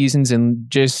early seasons, and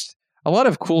just a lot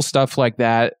of cool stuff like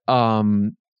that.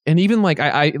 And even like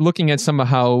I looking at some of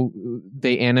how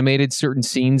they animated certain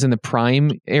scenes in the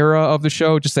Prime era of the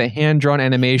show, just a hand-drawn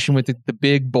animation with the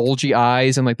big bulgy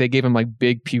eyes, and like they gave him like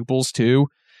big pupils too.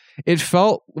 It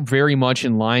felt very much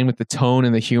in line with the tone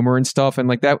and the humor and stuff. And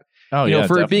like that, for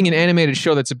definitely. it being an animated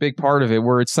show, that's a big part of it,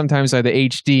 where it's sometimes the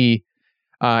HD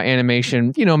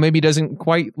animation, maybe doesn't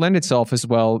quite lend itself as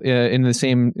well in the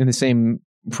same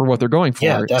for what they're going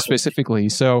for specifically.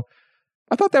 So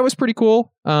I thought that was pretty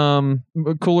cool.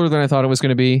 Cooler than I thought it was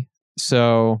going to be.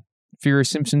 So if you're a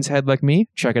Simpsons head like me,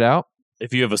 check it out.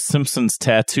 If you have a Simpsons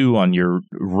tattoo on your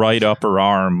right upper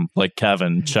arm, like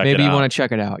Kevin, check it out. Maybe you want to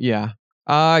check it out. Yeah.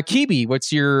 Kibi,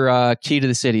 what's your key to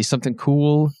the city? Something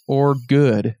cool or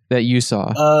good that you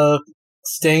saw?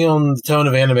 Staying on the tone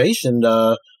of animation,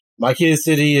 my key to the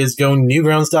city is going to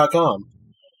newgrounds.com.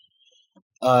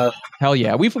 Hell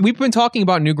yeah. We've been talking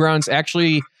about Newgrounds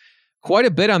actually quite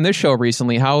a bit on this show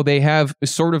recently, how they have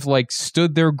sort of like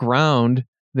stood their ground.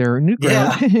 Their new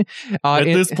ground. Yeah. At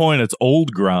this point, it's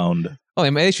old ground. Oh,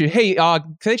 they should. Hey,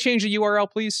 can they change the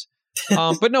URL, please?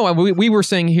 But no, we were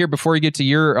saying here before you get to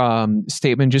your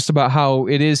statement, just about how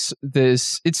it is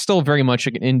this. It's still very much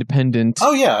like an independent.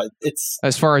 Oh yeah, it's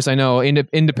as far as I know,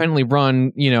 independently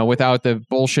run. Without the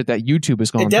bullshit that YouTube has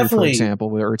gone through, for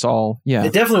example, where it's all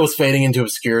It definitely was fading into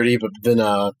obscurity, but then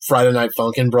Friday Night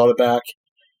Funkin' brought it back.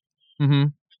 Mm-hmm.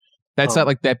 That's not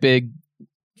like that big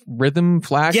rhythm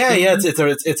flash. Yeah, thing? it's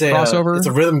a crossover. It's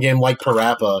a rhythm game like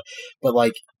Parappa, but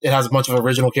like it has a bunch of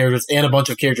original characters and a bunch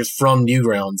of characters from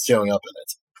Newgrounds showing up in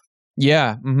it.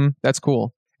 Yeah, that's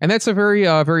cool, and that's a very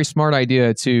very smart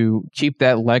idea to keep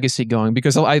that legacy going,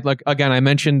 because I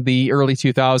mentioned the early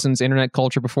 2000s internet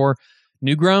culture before.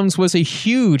 Newgrounds was a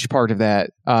huge part of that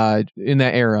in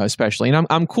that era, especially, and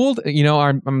I'm cool.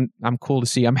 I'm cool to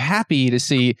see. I'm happy to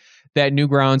see that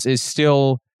Newgrounds is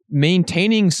still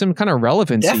maintaining some kind of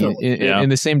relevancy in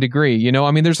the same degree.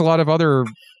 I mean, there's a lot of other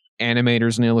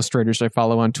animators and illustrators I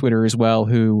follow on Twitter as well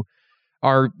who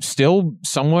are still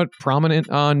somewhat prominent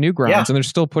on Newgrounds, and they're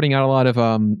still putting out a lot of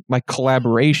like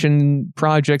collaboration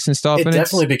projects and stuff. It and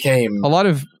definitely became a lot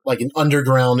of like an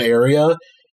underground area.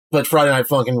 but Friday Night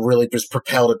Funkin' really just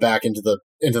propelled it back into the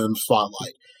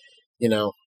spotlight. You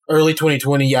know, early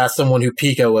 2020, you ask someone who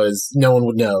Pico was, no one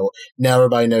would know. Now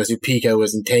everybody knows who Pico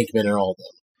is and Tankman and all of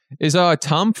them. Is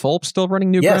Tom Fulp still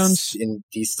running Newgrounds? Yes, and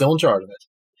he's still in charge of it.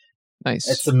 Nice.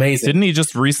 It's amazing. Didn't he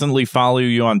just recently follow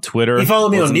you on Twitter? He followed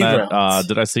me on Newgrounds.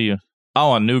 Did I see you?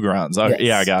 Oh, on Newgrounds. Yes.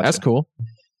 Yeah, I got it. That's cool.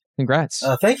 Congrats.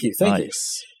 Thank you.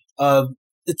 Nice.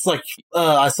 It's like,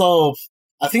 I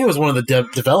think it was one of the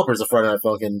developers of Friday Night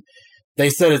Funkin'. They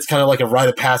said it's kind of like a rite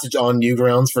of passage on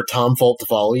Newgrounds for Tom Fulp to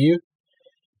follow you.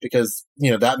 Because,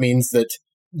 you know, that means that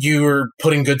you're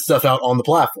putting good stuff out on the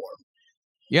platform.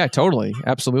 Yeah, totally.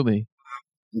 Absolutely.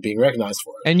 And being recognized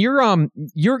for it. And you're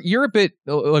a bit,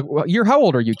 how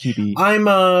old are you, QB? I'm,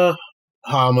 I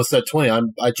almost said 20.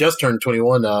 I just turned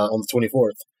 21 on the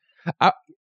 24th.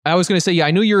 I was going to say, yeah,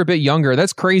 I knew you were a bit younger.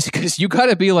 That's crazy because you got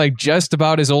to be like just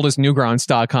about as old as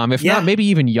Newgrounds.com, if not maybe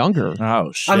even younger.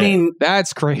 Oh, shit. I mean,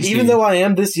 that's crazy. Even though I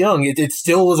am this young, it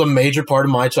still was a major part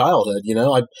of my childhood. You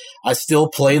know, I still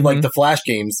played like the Flash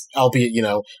games, albeit, you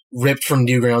know, ripped from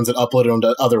Newgrounds and uploaded onto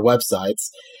other websites.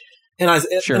 And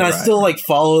I still like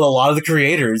followed a lot of the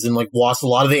creators and like watched a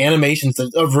lot of the animations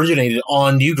that originated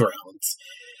on Newgrounds.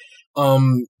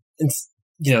 And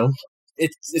you know,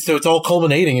 it's all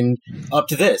culminating and up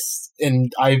to this.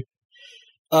 And I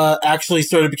actually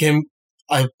became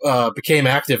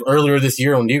active earlier this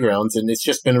year on Newgrounds, and it's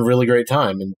just been a really great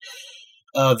time. And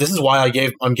this is why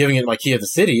I'm giving it my key of the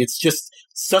city. It's just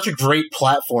such a great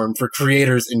platform for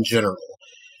creators in general.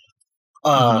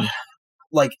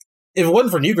 Like, if it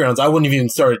wasn't for Newgrounds, I wouldn't have even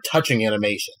started touching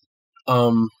animation.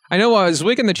 I know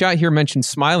Zwick in the chat here mentioned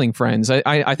Smiling Friends.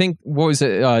 I think, what was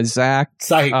it, Zach?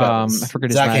 Psychic Pebbles. I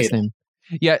forget his Zach last Hayden. name.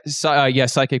 Yeah,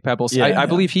 Psychic Pebbles. Yeah. I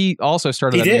believe he also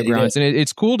started at Newgrounds, and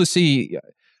it's cool to see,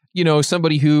 you know,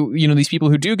 somebody who, you know, these people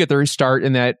who do get their start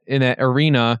in that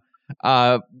arena,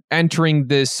 entering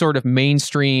this sort of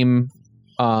mainstream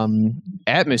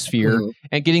atmosphere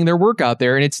and getting their work out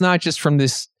there, and it's not just from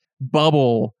this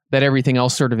bubble that everything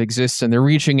else sort of exists in. They're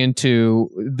reaching into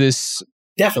this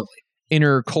definitely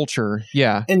inner culture.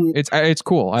 Yeah. And it's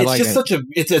cool. I like it.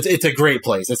 It's a great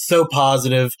place. It's so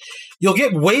positive. You'll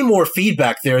get way more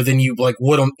feedback there than you like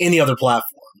would on any other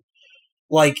platform.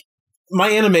 Like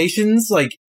my animations,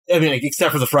 like, I mean, like,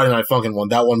 except for the Friday Night Funkin' one,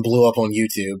 that one blew up on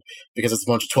YouTube because it's a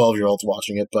bunch of 12-year-olds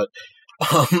watching it. But,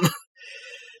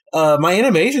 my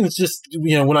animations just,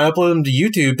 you know, when I upload them to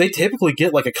YouTube, they typically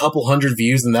get like a couple hundred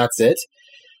views and that's it.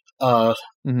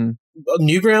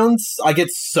 Newgrounds, I get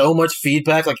so much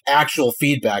feedback, like actual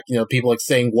feedback, you know, people like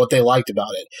saying what they liked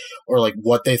about it or like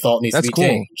what they thought needs to be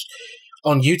changed.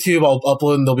 On YouTube, I'll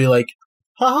upload and they'll be like,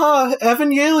 haha,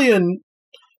 Evangelion,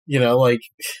 you know, like,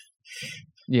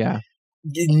 yeah,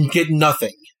 get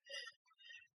nothing.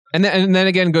 And then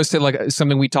again goes to like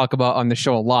something we talk about on the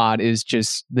show a lot is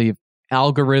just the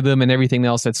algorithm and everything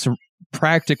else that's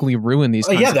practically ruined these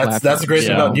kinds of platforms. That's the great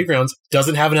thing about Newgrounds.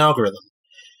 Doesn't have an algorithm.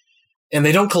 And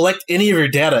they don't collect any of your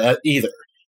data either.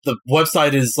 The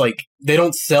website is like, they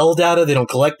don't sell data, they don't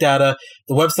collect data.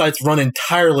 The website's run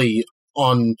entirely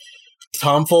on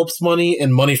Tom Fulp's money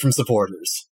and money from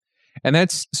supporters. And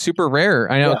that's super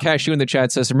rare. I know Cashew in the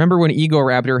chat says, remember when Ego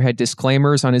Raptor had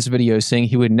disclaimers on his videos saying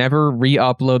he would never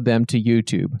re-upload them to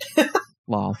YouTube?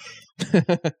 Lol.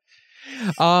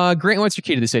 Grant, what's your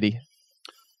key to the city?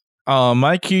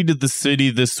 My key to the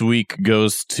city this week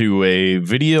goes to a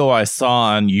video I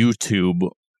saw on YouTube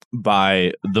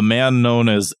by the man known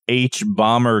as H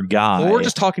Bomber Guy. Well, we're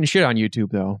just talking shit on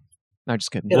YouTube, though. Not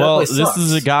just kidding. Yeah, well, this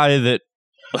is a guy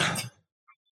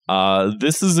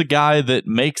that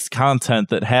makes content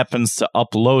that happens to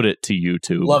upload it to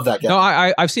YouTube. Love that guy. No,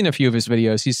 I've seen a few of his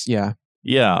videos.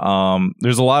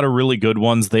 There's a lot of really good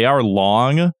ones. They are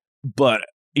long, but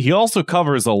he also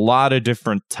covers a lot of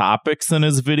different topics in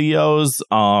his videos.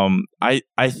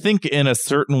 I think in a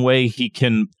certain way he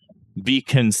can be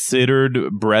considered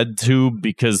BreadTube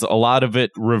because a lot of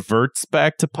it reverts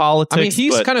back to politics. I mean,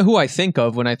 he's kind of who I think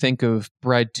of when I think of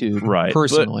BreadTube, right?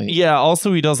 Personally, but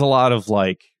also he does a lot of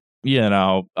like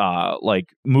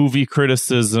movie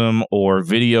criticism or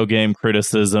video game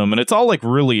criticism, and it's all like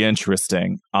really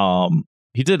interesting.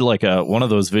 He did like one of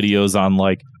those videos on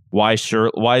like why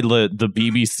the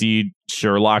BBC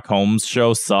Sherlock Holmes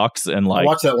show sucks, and like I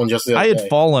watched that one just the other day. I had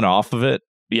fallen off of it.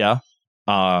 Yeah.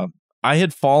 I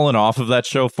had fallen off of that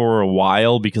show for a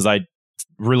while because I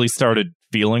really started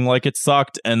feeling like it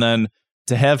sucked, and then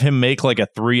to have him make like a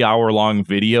 3-hour-long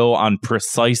video on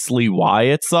precisely why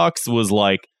it sucks was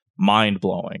like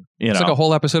mind-blowing. It's like a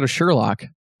whole episode of Sherlock.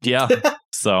 Yeah.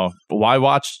 So why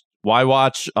watch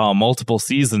multiple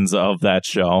seasons of that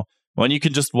show when you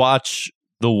can just watch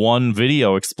the one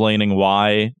video explaining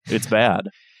why it's bad.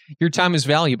 Your time is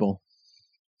valuable.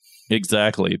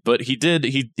 Exactly. But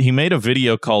he made a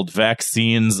video called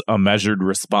Vaccines, A Measured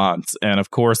Response. And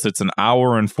of course, it's an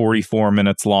hour and 44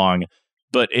 minutes long.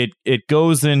 But it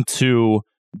goes into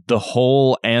the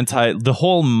whole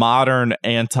modern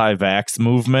anti-vax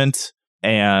movement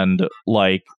and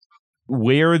like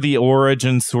where the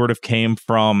origin sort of came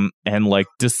from and like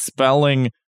dispelling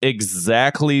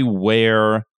exactly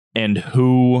where and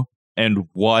who and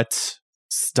what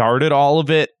started all of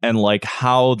it and like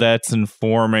how that's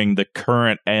informing the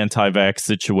current anti-vax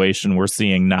situation we're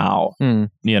seeing now.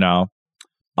 You know,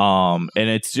 and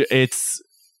it's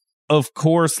of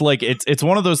course like it's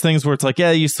one of those things where it's like,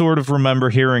 yeah, you sort of remember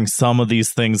hearing some of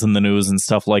these things in the news and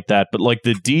stuff like that, but like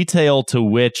the detail to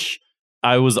which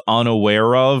I was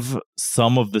unaware of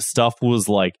some of the stuff was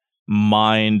like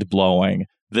mind blowing.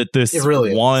 That this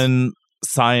really one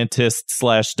scientist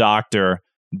 / doctor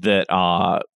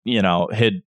that you know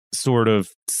had sort of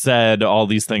said all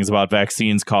these things about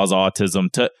vaccines cause autism,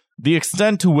 to the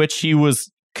extent to which he was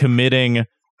committing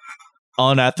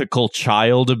unethical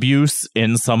child abuse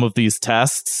in some of these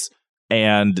tests,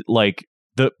 and like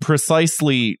the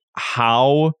precisely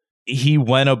how he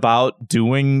went about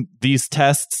doing these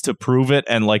tests to prove it,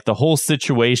 and like the whole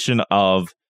situation of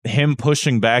him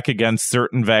pushing back against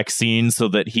certain vaccines so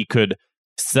that he could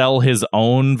sell his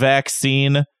own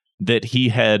vaccine that he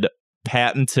had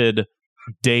patented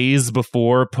days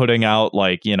before putting out,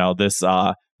 like, you know, this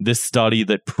study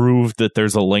that proved that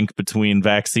there's a link between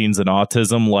vaccines and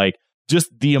autism. Like,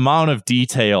 just the amount of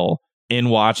detail in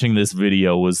watching this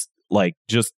video was like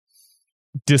just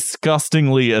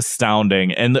disgustingly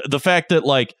astounding. And the fact that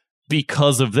like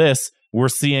because of this we're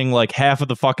seeing like half of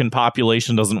the fucking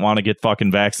population doesn't want to get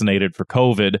fucking vaccinated for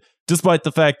COVID, despite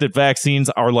the fact that vaccines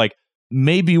are like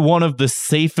maybe one of the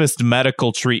safest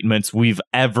medical treatments we've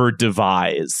ever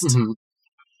devised.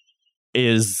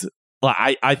 Is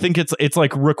I think it's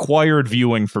like required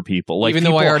viewing for people. Like, even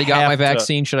though I already got my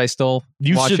vaccine, should I still watch it?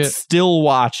 You should still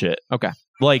watch it. Okay.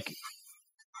 Like,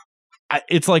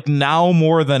 it's like now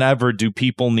more than ever do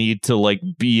people need to like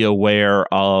be aware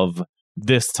of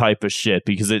this type of shit,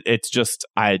 because it's just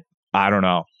I don't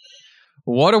know.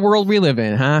 What a world we live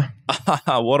in, huh?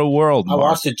 What a world, Mark. I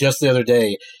watched it just the other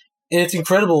day, and it's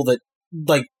incredible that,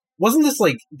 like, wasn't this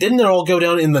like, didn't it all go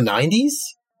down in the 90s?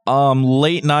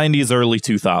 Late 90s, early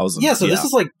 2000s. Yeah, so this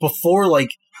is like before like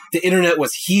the internet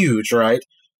was huge, right?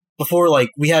 Before like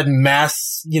we had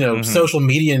mass, you know, social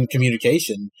media and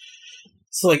communication.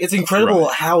 So like it's incredible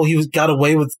how he got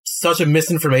away with such a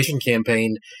misinformation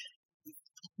campaign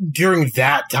during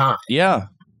that time. Yeah.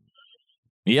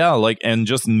 Yeah, like, and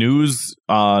just news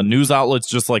outlets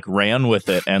just like ran with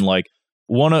it, and like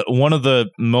one of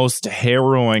the most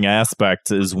harrowing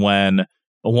aspects is when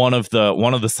one of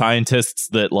the scientists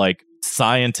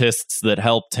that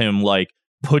helped him like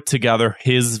put together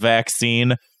his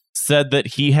vaccine said that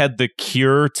he had the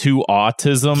cure to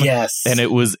autism. Yes. And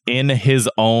it was in his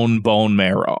own bone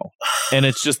marrow. And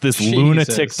it's just this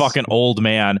lunatic fucking old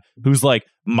man who's like,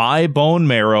 my bone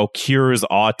marrow cures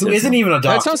autism. Who isn't even a doctor.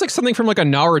 That sounds like something from like a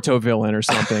Naruto villain or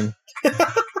something.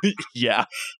 Yeah.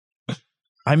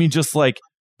 I mean, just like,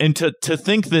 and to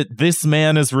think that this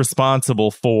man is responsible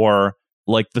for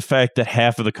like the fact that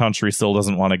half of the country still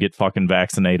doesn't want to get fucking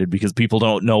vaccinated because people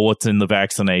don't know what's in the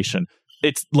vaccination.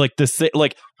 It's like this,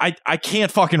 like I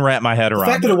can't fucking wrap my head around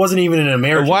the fact that it wasn't even in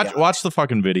America. Watch the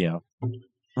fucking video,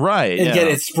 right? And yet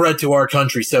it spread to our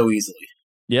country so easily.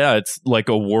 Yeah, it's like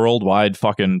a worldwide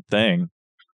fucking thing.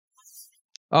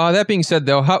 That being said,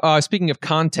 though, speaking of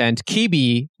content,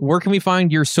 Kibi, where can we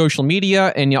find your social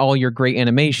media and all your great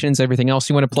animations, everything else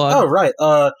you want to plug? Oh, right.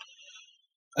 I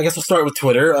guess we'll start with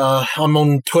Twitter. I'm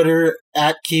on Twitter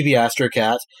at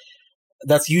KibiAstroCat.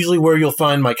 That's usually where you'll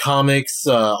find my comics,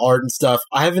 art and stuff.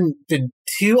 I haven't been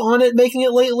too on it making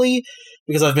it lately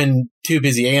because I've been too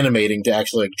busy animating to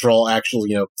actually like draw actual,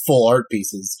 you know, full art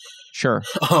pieces. Sure.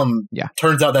 Yeah.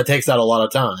 Turns out that takes out a lot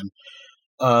of time.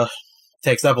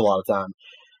 Takes up a lot of time.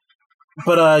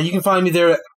 But you can find me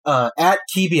there at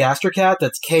KibiAstroCat.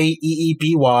 That's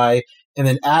KEEBY and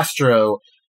then Astro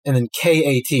and then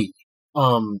KAT.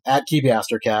 At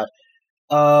KibiAstroCat.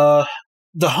 The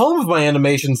home of my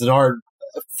animations and art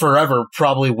forever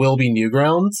probably will be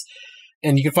Newgrounds,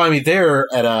 and you can find me there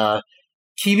at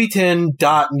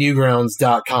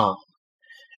kibi10.newgrounds.com.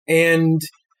 And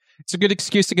it's a good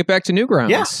excuse to get back to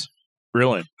Newgrounds. Yeah.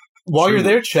 Really. While you're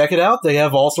there, check it out. They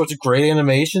have all sorts of great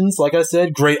animations, like I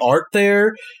said, great art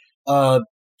there, a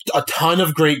ton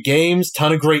of great games,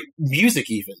 ton of great music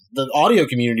even. The audio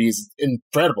community is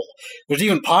incredible. There's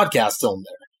even podcasts on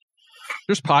there.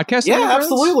 There's podcasts. Yeah,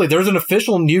 absolutely. There's an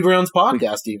official Newgrounds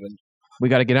podcast. Even we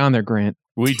got to get on there, Grant.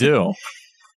 We do.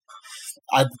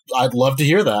 I'd love to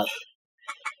hear that.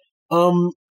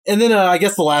 And then I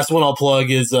guess the last one I'll plug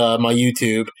is my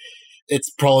YouTube. It's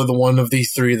probably the one of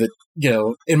these three that,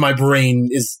 in my brain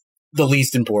is the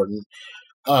least important.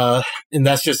 And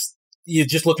that's just, you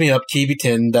just look me up,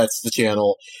 Kibi10, that's the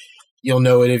channel. You'll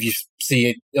know it if you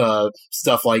see it,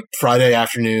 stuff like Friday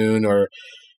Afternoon or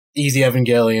Easy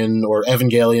Evangelion or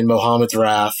Evangelion Mohammed's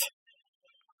Wrath.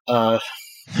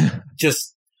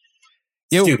 Just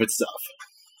stupid stuff.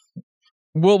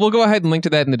 We'll go ahead and link to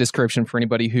that in the description for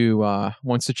anybody who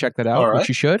wants to check that out, which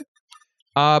you should.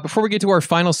 Before we get to our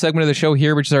final segment of the show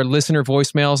here, which is our listener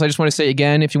voicemails, I just want to say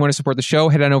again, if you want to support the show,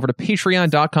 head on over to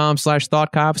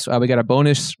patreon.com/thoughtcops. We got a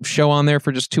bonus show on there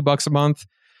for just $2 a month.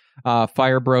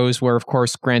 Fire Bros, where of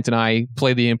course Grant and I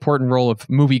play the important role of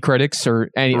movie critics or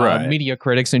any media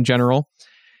critics in general,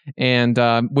 and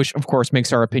which of course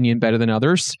makes our opinion better than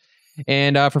others.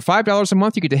 And for $5 a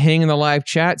month, you get to hang in the live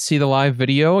chat, see the live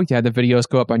video. Yeah, the videos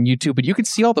go up on YouTube, but you can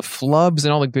see all the flubs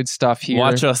and all the good stuff here.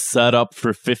 Watch us set up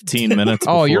for 15 minutes.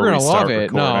 Oh, you're gonna love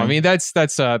it. Recording. No, I mean that's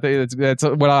what I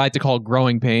like to call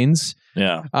growing pains.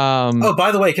 Yeah.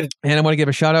 By the way, and I want to give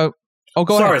a shout out. Oh,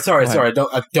 go ahead. Sorry. I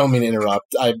don't mean to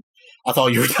interrupt. I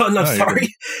thought you were done. I'm sorry.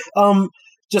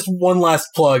 Just one last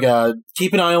plug.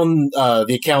 Keep an eye on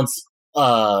the accounts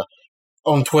on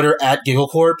Twitter at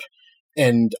GiggleCorp.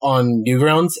 And on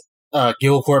Newgrounds,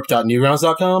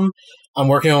 gigglecorp.newgrounds.com. I'm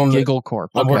working on GiggleCorp.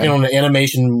 I'm working on an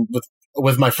animation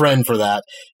with my friend for that,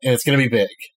 and it's going to be big.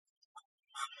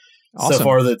 Awesome. So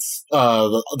far, that's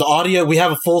the audio. We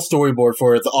have a full storyboard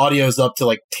for it. The audio's up to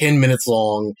like 10 minutes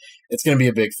long. It's going to be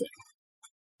a big thing.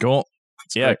 Cool.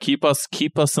 Yeah, keep us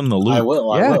in the loop. I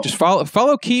will. Just follow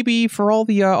Kibi for all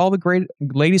the great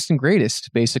latest and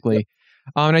greatest, basically.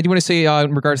 And I do want to say,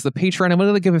 in regards to the Patreon, I'm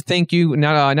going to give a thank you,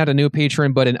 not a new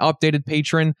patron, but an updated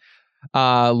patron,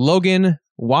 Logan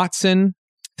Watson.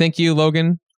 Thank you,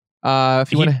 Logan.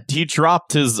 If you want to, he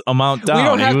dropped his amount down. We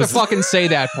don't have to fucking say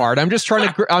that part. I'm just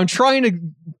trying to. I'm trying to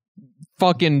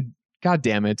fucking. God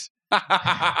damn it!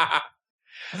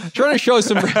 Trying to show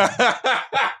some.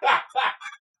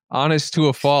 Honest to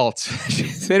a fault.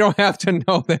 They don't have to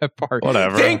know that part.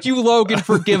 Whatever. Thank you, Logan,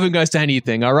 for giving us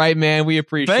anything. All right, man. We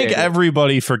appreciate it. Thank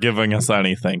everybody for giving us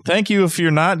anything. Thank you if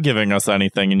you're not giving us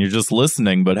anything and you're just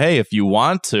listening. But hey, if you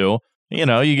want to,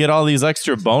 you get all these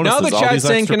extra bonuses. Now the chat's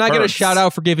saying, can I get a shout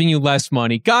out for giving you less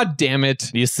money? God damn it.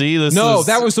 You see,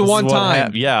 that was the one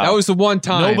time. Yeah. That was the one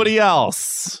time. Nobody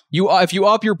else. If you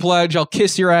up your pledge, I'll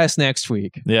kiss your ass next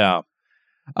week. Yeah.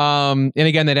 And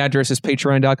again, that address is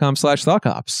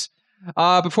patreon.com/thoughtcops.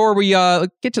 Before we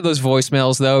get to those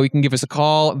voicemails, though, you can give us a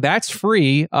call. That's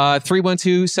free,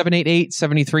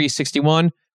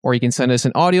 312-788-7361, or you can send us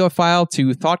an audio file to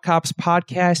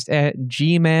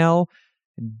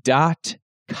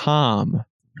thoughtcopspodcast@gmail.com.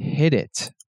 Hit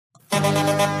it.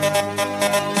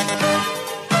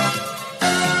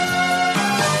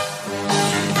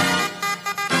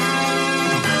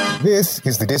 This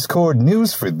is the Discord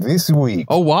news for this week.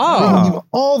 Oh, wow. Bringing you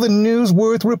all the news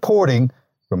worth reporting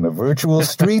from the virtual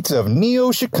streets of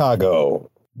Neo Chicago.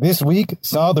 This week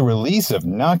saw the release of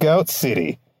Knockout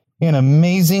City, an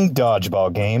amazing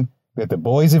dodgeball game that the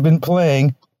boys have been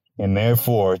playing and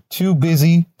therefore too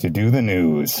busy to do the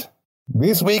news.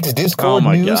 This week's Discord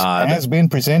news has been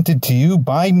presented to you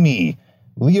by me,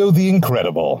 Leo the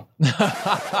Incredible.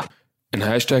 In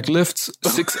hashtag lifts,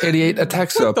 688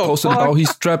 Ataxa posted how he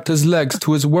strapped his legs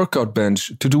to his workout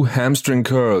bench to do hamstring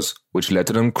curls, which led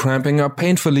to them cramping up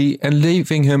painfully and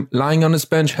leaving him lying on his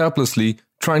bench helplessly,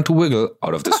 trying to wiggle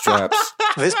out of the straps.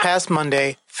 This past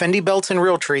Monday, Fendi Belts and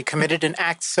Realtree committed an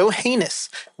act so heinous,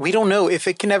 we don't know if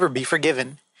it can ever be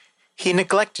forgiven. He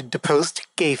neglected to post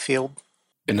Gayfield.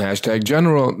 In hashtag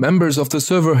general, members of the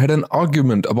server had an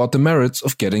argument about the merits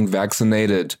of getting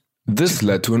vaccinated. This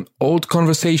led to an old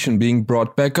conversation being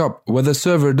brought back up where the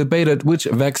server debated which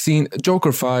vaccine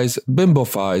jokerfies,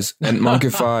 bimbofies, and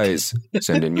monkeyfies.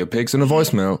 Send in your pics in a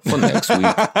voicemail for next week.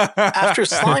 After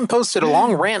Slime posted a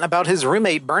long rant about his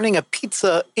roommate burning a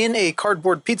pizza in a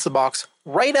cardboard pizza box,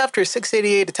 right after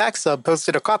 688 Attack Sub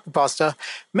posted a copy pasta,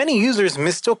 many users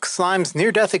mistook Slime's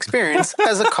near-death experience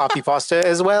as a copy pasta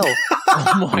as well.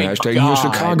 Oh my hashtag God. Near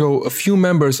Chicago, a few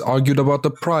members argued about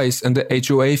the price and the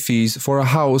HOA fees for a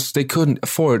house they couldn't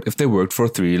afford if they worked for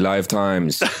 3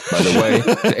 lifetimes. By the way,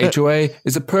 the HOA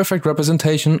is a perfect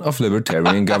representation of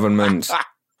libertarian government.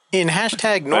 In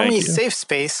hashtag Normie Safe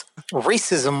Space,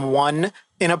 racism won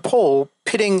in a poll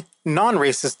pitting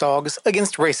non-racist dogs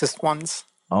against racist ones.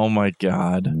 Oh my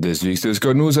God. This week's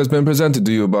Discord news has been presented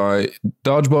to you by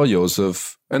Dodgeball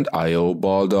Joseph and IO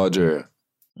Ball Dodger.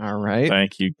 All right.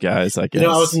 Thank you, guys. I guess. I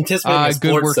was anticipating a sports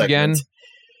good work segment again.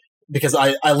 because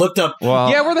I looked up. Well,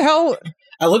 Yeah, where the hell?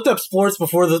 I looked up sports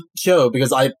before the show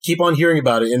because I keep on hearing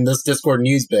about it in this Discord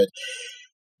news bit.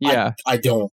 Yeah. I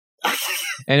don't.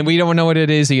 And we don't know what it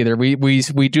is either. We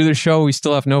do the show. We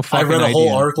still have no fucking idea. I read a whole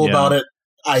article Yeah. about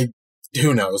it.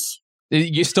 Who knows?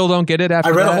 You still don't get it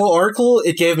after I read that? a whole article.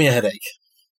 It gave me a headache.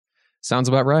 Sounds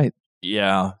about right.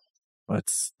 yeah.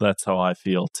 That's how I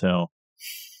feel too.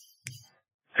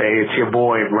 Hey, it's your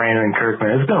boy Brandon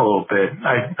Kirkman. It's been a little bit.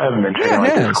 I haven't been checking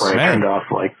Yeah, it has, Discord. I man. turned off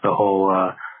the whole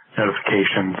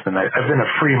notifications, and I've been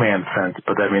a free man since,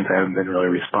 but that means I haven't been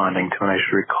really responding to when I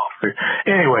should recall.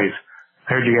 Anyways,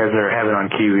 I heard you guys are having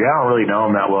on Kiwi. I don't really know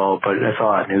him that well, but I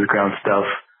saw that Newsground stuff.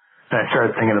 And I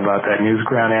started thinking about that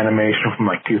Newsground animation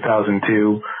from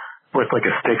 2002 with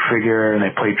a stick figure, and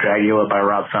they play Dragula by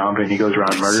Rob Zombie, and he goes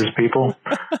around and murders people.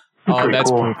 Pretty that's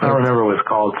cool. perfect. I don't remember what it's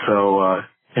called, so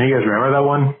can you guys remember that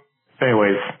one?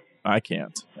 Anyways. I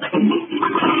can't.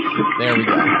 There we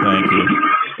go. Thank you.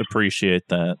 Appreciate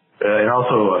that. And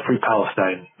also Free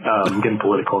Palestine. I'm getting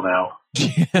political now.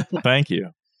 Thank you.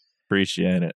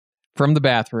 Appreciate it. From the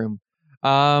bathroom.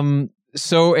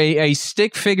 So a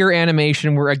stick figure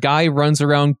animation where a guy runs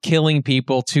around killing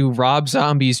people to Rob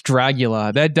Zombie's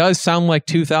Dragula. That does sound like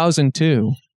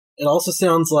 2002. It also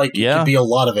sounds like it could be a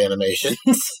lot of animations.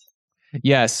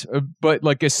 Yes, but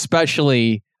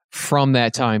especially from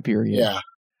that time period. Yeah.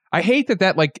 I hate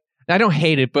that I don't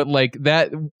hate it, but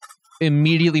that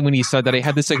immediately when he said that, I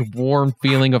had this warm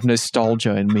feeling of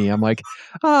nostalgia in me. I'm like,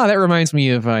 that reminds me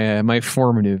of my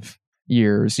formative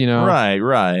years,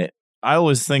 Right. I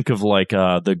always think of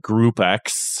the Group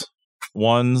X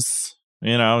ones.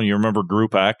 You remember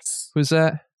Group X? Who's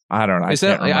that? I don't know. I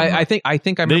think I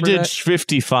remember they did that.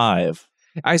 55.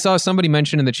 I saw somebody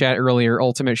mention in the chat earlier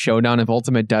Ultimate Showdown of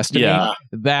Ultimate Destiny. Yeah.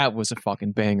 That was a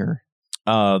fucking banger.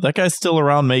 That guy's still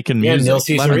around making music. Neil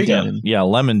Cicerega. Yeah,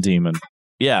 Lemon Demon.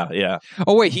 Yeah.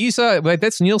 Oh wait, he's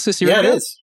that's Neil Cicerega. Yeah, it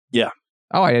is. Yeah.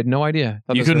 Oh, I had no idea.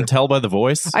 You couldn't tell by the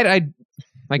voice? I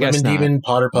guess Lemon not. Demon,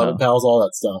 Potter Puppet Pals, all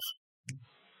that stuff.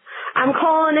 I'm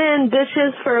calling in,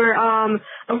 bitches, for a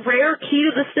rare key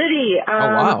to the city. Oh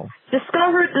wow.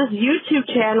 Discovered this YouTube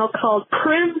channel called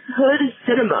Prim's Hood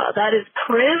Cinema. That is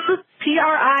Prim,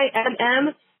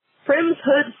 Primm, Prim's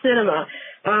Hood Cinema.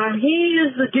 He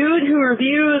is the dude who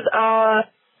reviews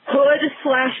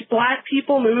hood/black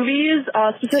people movies,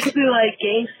 specifically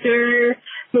gangster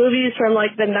movies from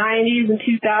the 90s and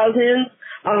 2000s.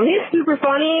 He's super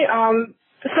funny.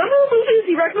 Some of the movies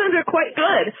he recommends are quite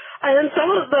good, and then some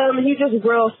of them he just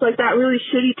roasts, that really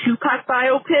shitty Tupac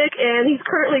biopic, and he's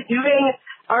currently doing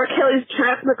R. Kelly's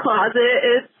Trapped in the Closet.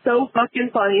 It's so fucking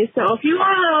funny. So if you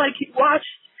want to watch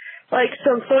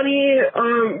some funny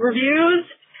reviews,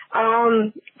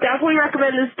 definitely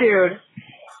recommend this dude.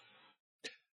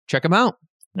 Check him out.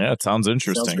 Yeah, it sounds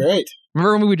interesting. Sounds great.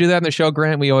 Remember when we do that in the show,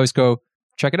 Grant? We always go,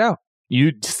 check it out.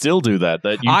 You still do that.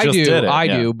 I did it.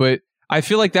 do, but I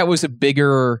feel like that was a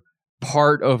bigger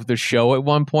part of the show at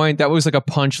one point. That was a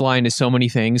punchline to so many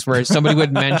things where somebody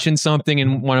would mention something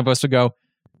and one of us would go,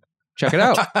 check it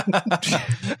out.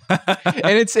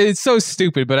 And it's so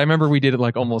stupid, but I remember we did it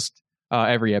almost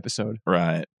every episode.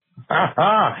 Right.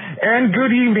 And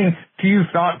good evening to you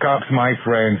Thought Cops, my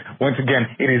friends. Once again,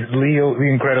 it is Leo the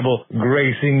Incredible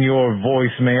gracing your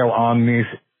voicemail on this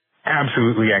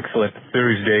absolutely excellent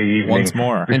Thursday evening. Once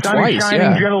more. The And sun twice, is shining,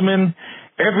 yeah. gentlemen.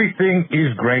 Everything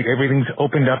is great. Everything's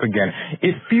opened up again.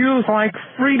 It feels like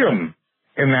freedom,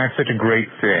 and that's such a great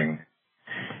thing.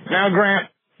 Now, Grant,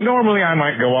 normally I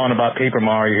might go on about Paper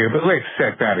Mario here, but let's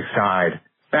set that aside.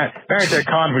 That's a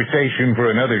conversation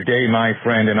for another day, my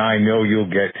friend, and I know you'll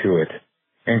get to it.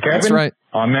 And Kevin, That's right.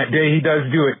 on that day he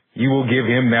does do it, you will give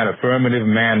him that affirmative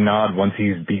man nod once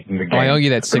he's beaten the game. I owe you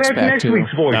that So that's six-pack, next too.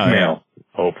 week's voicemail,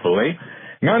 hopefully.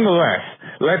 Nonetheless,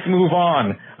 let's move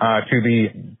on to the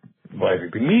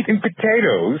meat and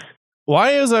potatoes.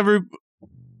 Why is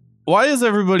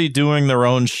everybody doing their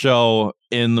own show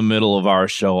in the middle of our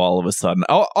show all of a sudden?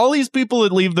 All these people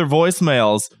that leave their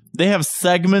voicemails, they have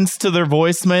segments to their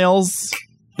voicemails.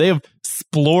 They have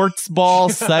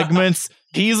Splortsball segments.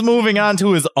 He's moving on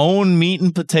to his own meat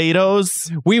and potatoes.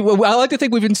 I like to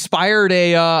think we've inspired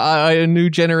a new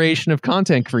generation of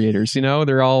content creators.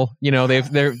 They're all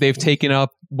they've taken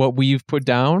up what we've put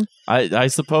down. I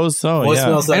suppose so.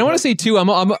 Yeah. And I want to say too, I'm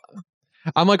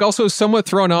also somewhat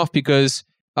thrown off because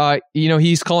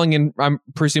he's calling in, I'm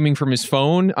presuming, from his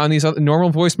phone on these other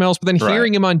normal voicemails, but then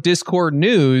hearing him on Discord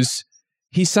News,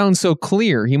 he sounds so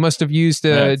clear. He must have used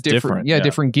a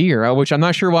different gear, which I'm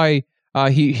not sure why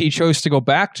he chose to go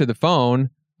back to the phone.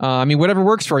 I mean, whatever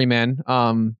works for you, man.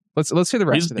 Let's hear the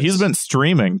rest of this. He's been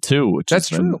streaming too, which That's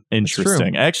has been true.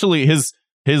 interesting. Actually,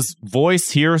 his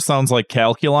voice here sounds like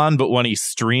Calculon, but when he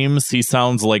streams, he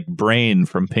sounds like Brain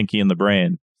from Pinky and the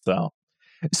Brain.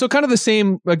 So kind of the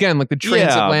same again, like the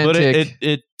transatlantic.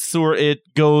 Yeah, but it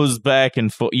goes back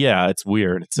and forth. Yeah, it's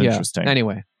weird. It's interesting.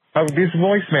 Anyway. Of this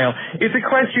voicemail. It's a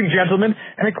question, gentlemen,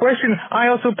 and a question I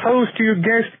also pose to your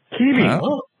guest, Kiwi.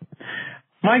 Oh.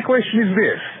 My question is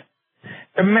this.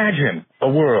 Imagine a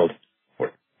world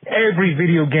where every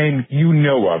video game you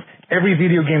know of, every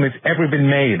video game that's ever been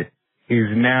made, is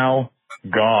now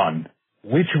gone.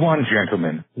 Which one,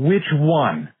 gentlemen? Which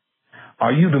one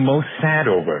are you the most sad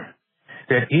over?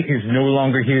 That it is no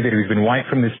longer here, that it has been wiped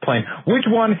from this plane. Which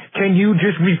one can you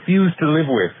just refuse to live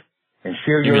with? And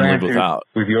share your answers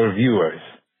with your viewers.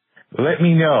 Let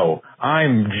me know.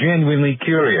 I'm genuinely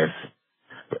curious.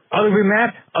 Other than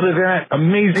that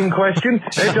amazing question,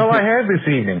 that's all I have this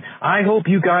evening. I hope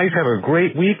you guys have a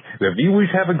great week. The viewers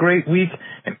have a great week.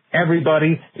 And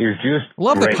everybody is just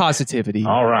Love great. The positivity.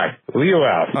 All right. Leo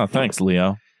out. Oh, thanks,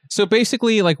 Leo. So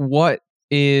basically, like, what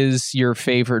is your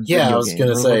favorite video game? I was going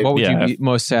to say. What would you be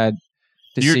most sad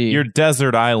to see? Your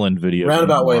Desert Island video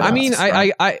Roundabout way. I mean,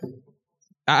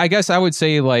 I guess I would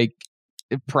say, like,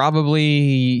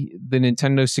 probably the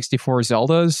Nintendo 64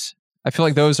 Zeldas. I feel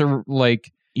like those are,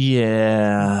 like...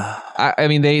 Yeah. I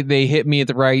mean, they hit me at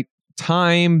the right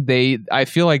time. I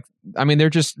feel like, I mean, they're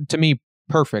just, to me,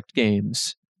 perfect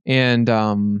games. And,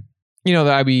 it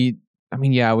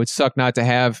would suck not to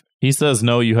have... He says,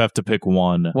 no, you have to pick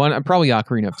one. Probably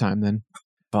Ocarina of Time, then.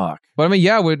 Fuck. But, I mean,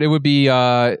 yeah, it would be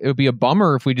a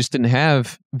bummer if we just didn't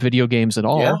have video games at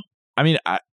all. Yeah. I mean,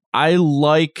 I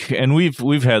like, and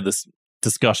we've had this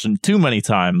discussion too many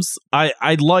times.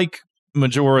 I like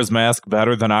Majora's Mask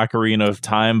better than Ocarina of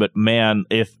Time, but man,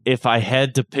 if I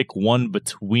had to pick one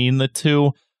between the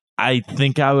two, I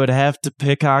think I would have to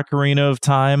pick Ocarina of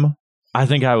Time. I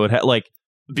think I would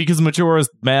because Majora's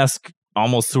Mask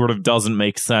almost sort of doesn't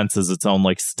make sense as its own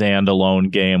like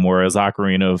standalone game, whereas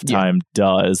Ocarina of Time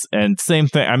does. And same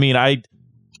thing. I mean, I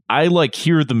like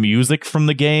hear the music from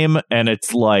the game and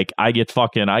it's like I got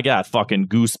fucking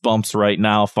goosebumps right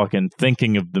now fucking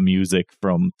thinking of the music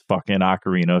from fucking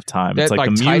Ocarina of Time. It's like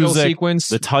the title music, sequence.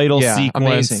 the title sequence,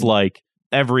 amazing. like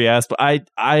every aspect.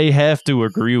 I have to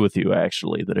agree with you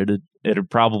actually that it'd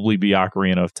probably be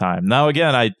Ocarina of Time. Now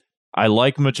again, I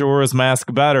like Majora's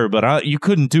Mask better, but you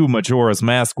couldn't do Majora's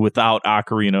Mask without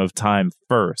Ocarina of Time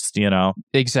first, you know?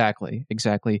 Exactly.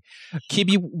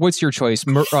 Kibi, what's your choice?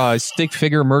 Stick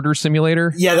figure murder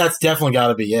simulator? Yeah, that's definitely got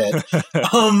to be it.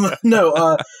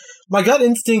 My gut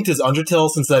instinct is Undertale,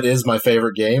 since that is my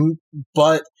favorite game.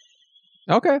 But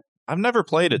okay, I've never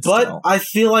played it. But still. I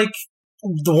feel like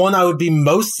the one I would be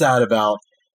most sad about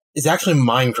is actually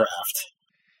Minecraft.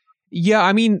 Yeah,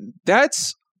 I mean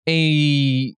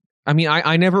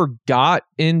I never got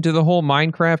into the whole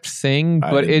Minecraft thing,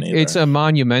 but it's a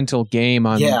monumental game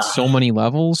on so many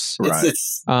levels. Right.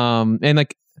 And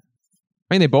like,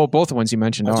 I mean, both the ones you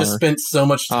mentioned I've just spent so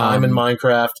much time in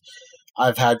Minecraft.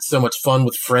 I've had so much fun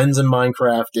with friends in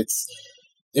Minecraft.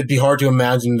 It'd be hard to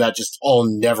imagine that just all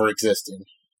never existing.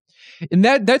 And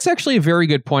that's actually a very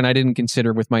good point I didn't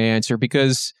consider with my answer,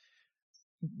 because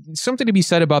something to be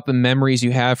said about the memories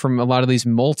you have from a lot of these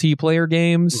multiplayer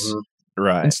games. Mm-hmm.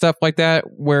 Right. And stuff like that,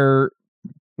 where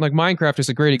like Minecraft is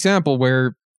a great example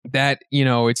where that,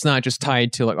 it's not just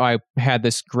tied to like, oh, I had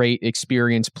this great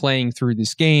experience playing through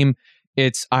this game.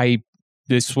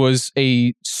 This was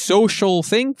a social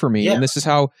thing for me. Yeah. And this is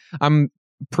how I'm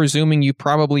presuming you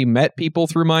probably met people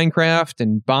through Minecraft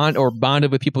and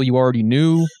bonded with people you already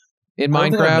knew in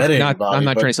Minecraft. I'm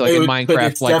not trying to say like in Minecraft. But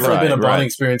it's definitely been a bonding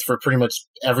experience for pretty much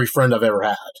every friend I've ever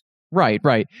had.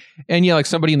 Right. And yeah, like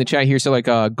somebody in the chat here said like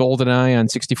GoldenEye on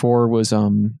 64 was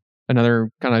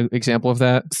another kind of example of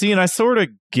that. See, and I sort of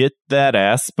get that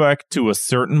aspect to a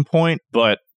certain point,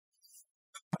 but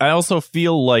I also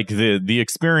feel like the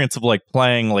experience of like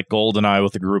playing like GoldenEye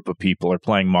with a group of people or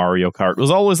playing Mario Kart was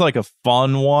always like a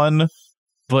fun one,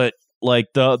 but like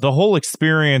the whole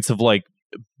experience of like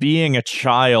being a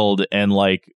child and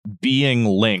like being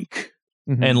Link.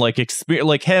 Mm-hmm. And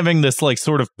like having this like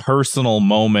sort of personal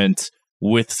moment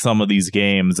with some of these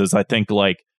games is I think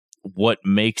like what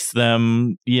makes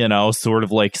them, sort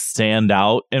of like stand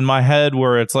out in my head,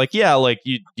 where it's like, yeah, like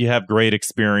you have great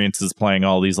experiences playing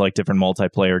all these like different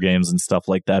multiplayer games and stuff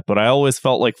like that. But I always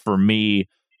felt like for me,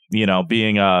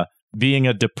 being a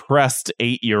depressed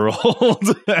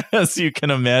 8-year-old, as you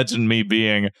can imagine me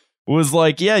being was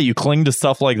like, yeah, you cling to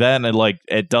stuff like that, and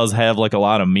it does have like a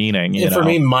lot of meaning. And for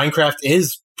me, Minecraft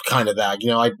is kind of that.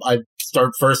 I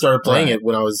first started playing it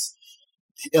when I was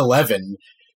 11,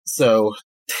 so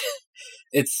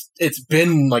it's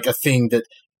been like a thing that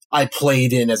I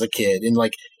played in as a kid, and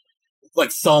like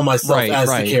saw myself as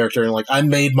the character, and like I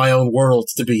made my own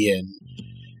worlds to be in.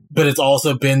 But it's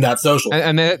also been that social,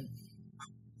 and that.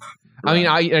 I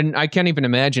mean, I can't even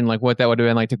imagine like what that would have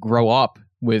been like to grow up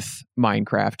with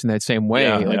Minecraft in that same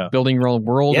way, building your own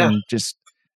world and just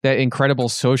that incredible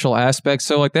social aspect.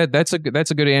 So like that's a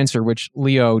good answer, which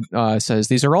Leo says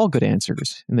these are all good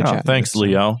answers in the chat. Thanks,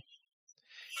 Leo.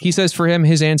 He says for him,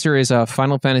 his answer is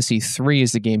Final Fantasy 3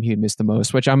 is the game he would miss the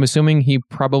most, which I'm assuming he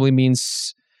probably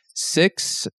means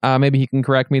 6. Maybe he can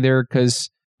correct me there,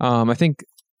 because I think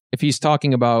if he's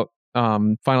talking about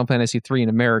Final Fantasy 3 in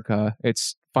America,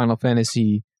 it's Final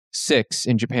Fantasy 6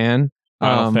 in Japan.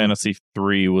 Final Fantasy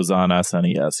 3 was on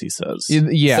SNES, he says.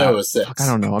 Yeah. So is 6. I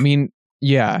don't know. I mean,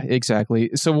 yeah, exactly.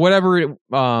 So whatever,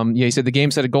 he said the game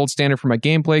set a gold standard for my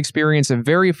gameplay experience that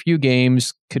very few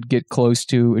games could get close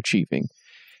to achieving.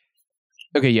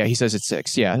 Okay, yeah, he says it's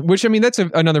 6. Yeah, which, I mean, that's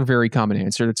another very common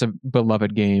answer. It's a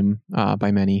beloved game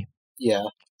by many. Yeah.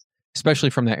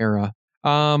 Especially from that era.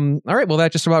 All right, well,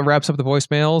 that just about wraps up the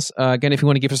voicemails. Again, if you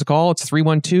want to give us a call, it's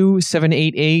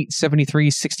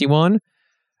 312-788-7361.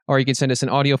 Or you can send us an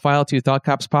audio file to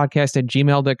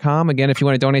thoughtcopspodcast@gmail.com. Again, if you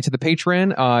want to donate to the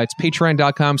Patreon, it's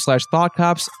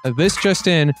patreon.com/thoughtcops. This just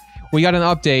in, we got an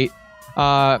update.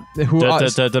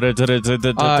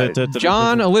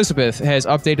 John Elizabeth has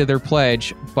updated their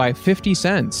pledge by 50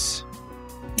 cents.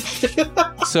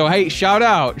 So hey, shout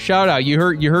out! You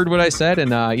heard what I said,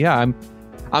 and yeah, I'm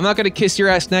not going to kiss your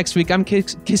ass next week. I'm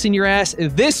kissing your ass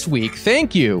this week.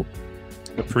 Thank you.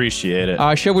 Appreciate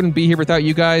it. Show wouldn't be here without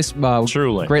you guys.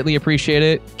 Truly. Greatly appreciate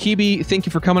it. Kibi, thank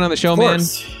you for coming on the show, man.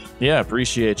 Yeah,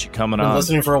 appreciate you coming on. Been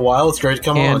listening for a while. It's great to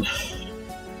come on.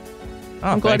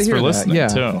 I'm glad to hear for listening,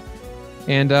 too.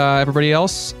 And everybody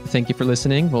else, thank you for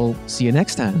listening. We'll see you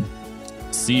next time.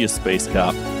 See you, Space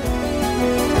Cop.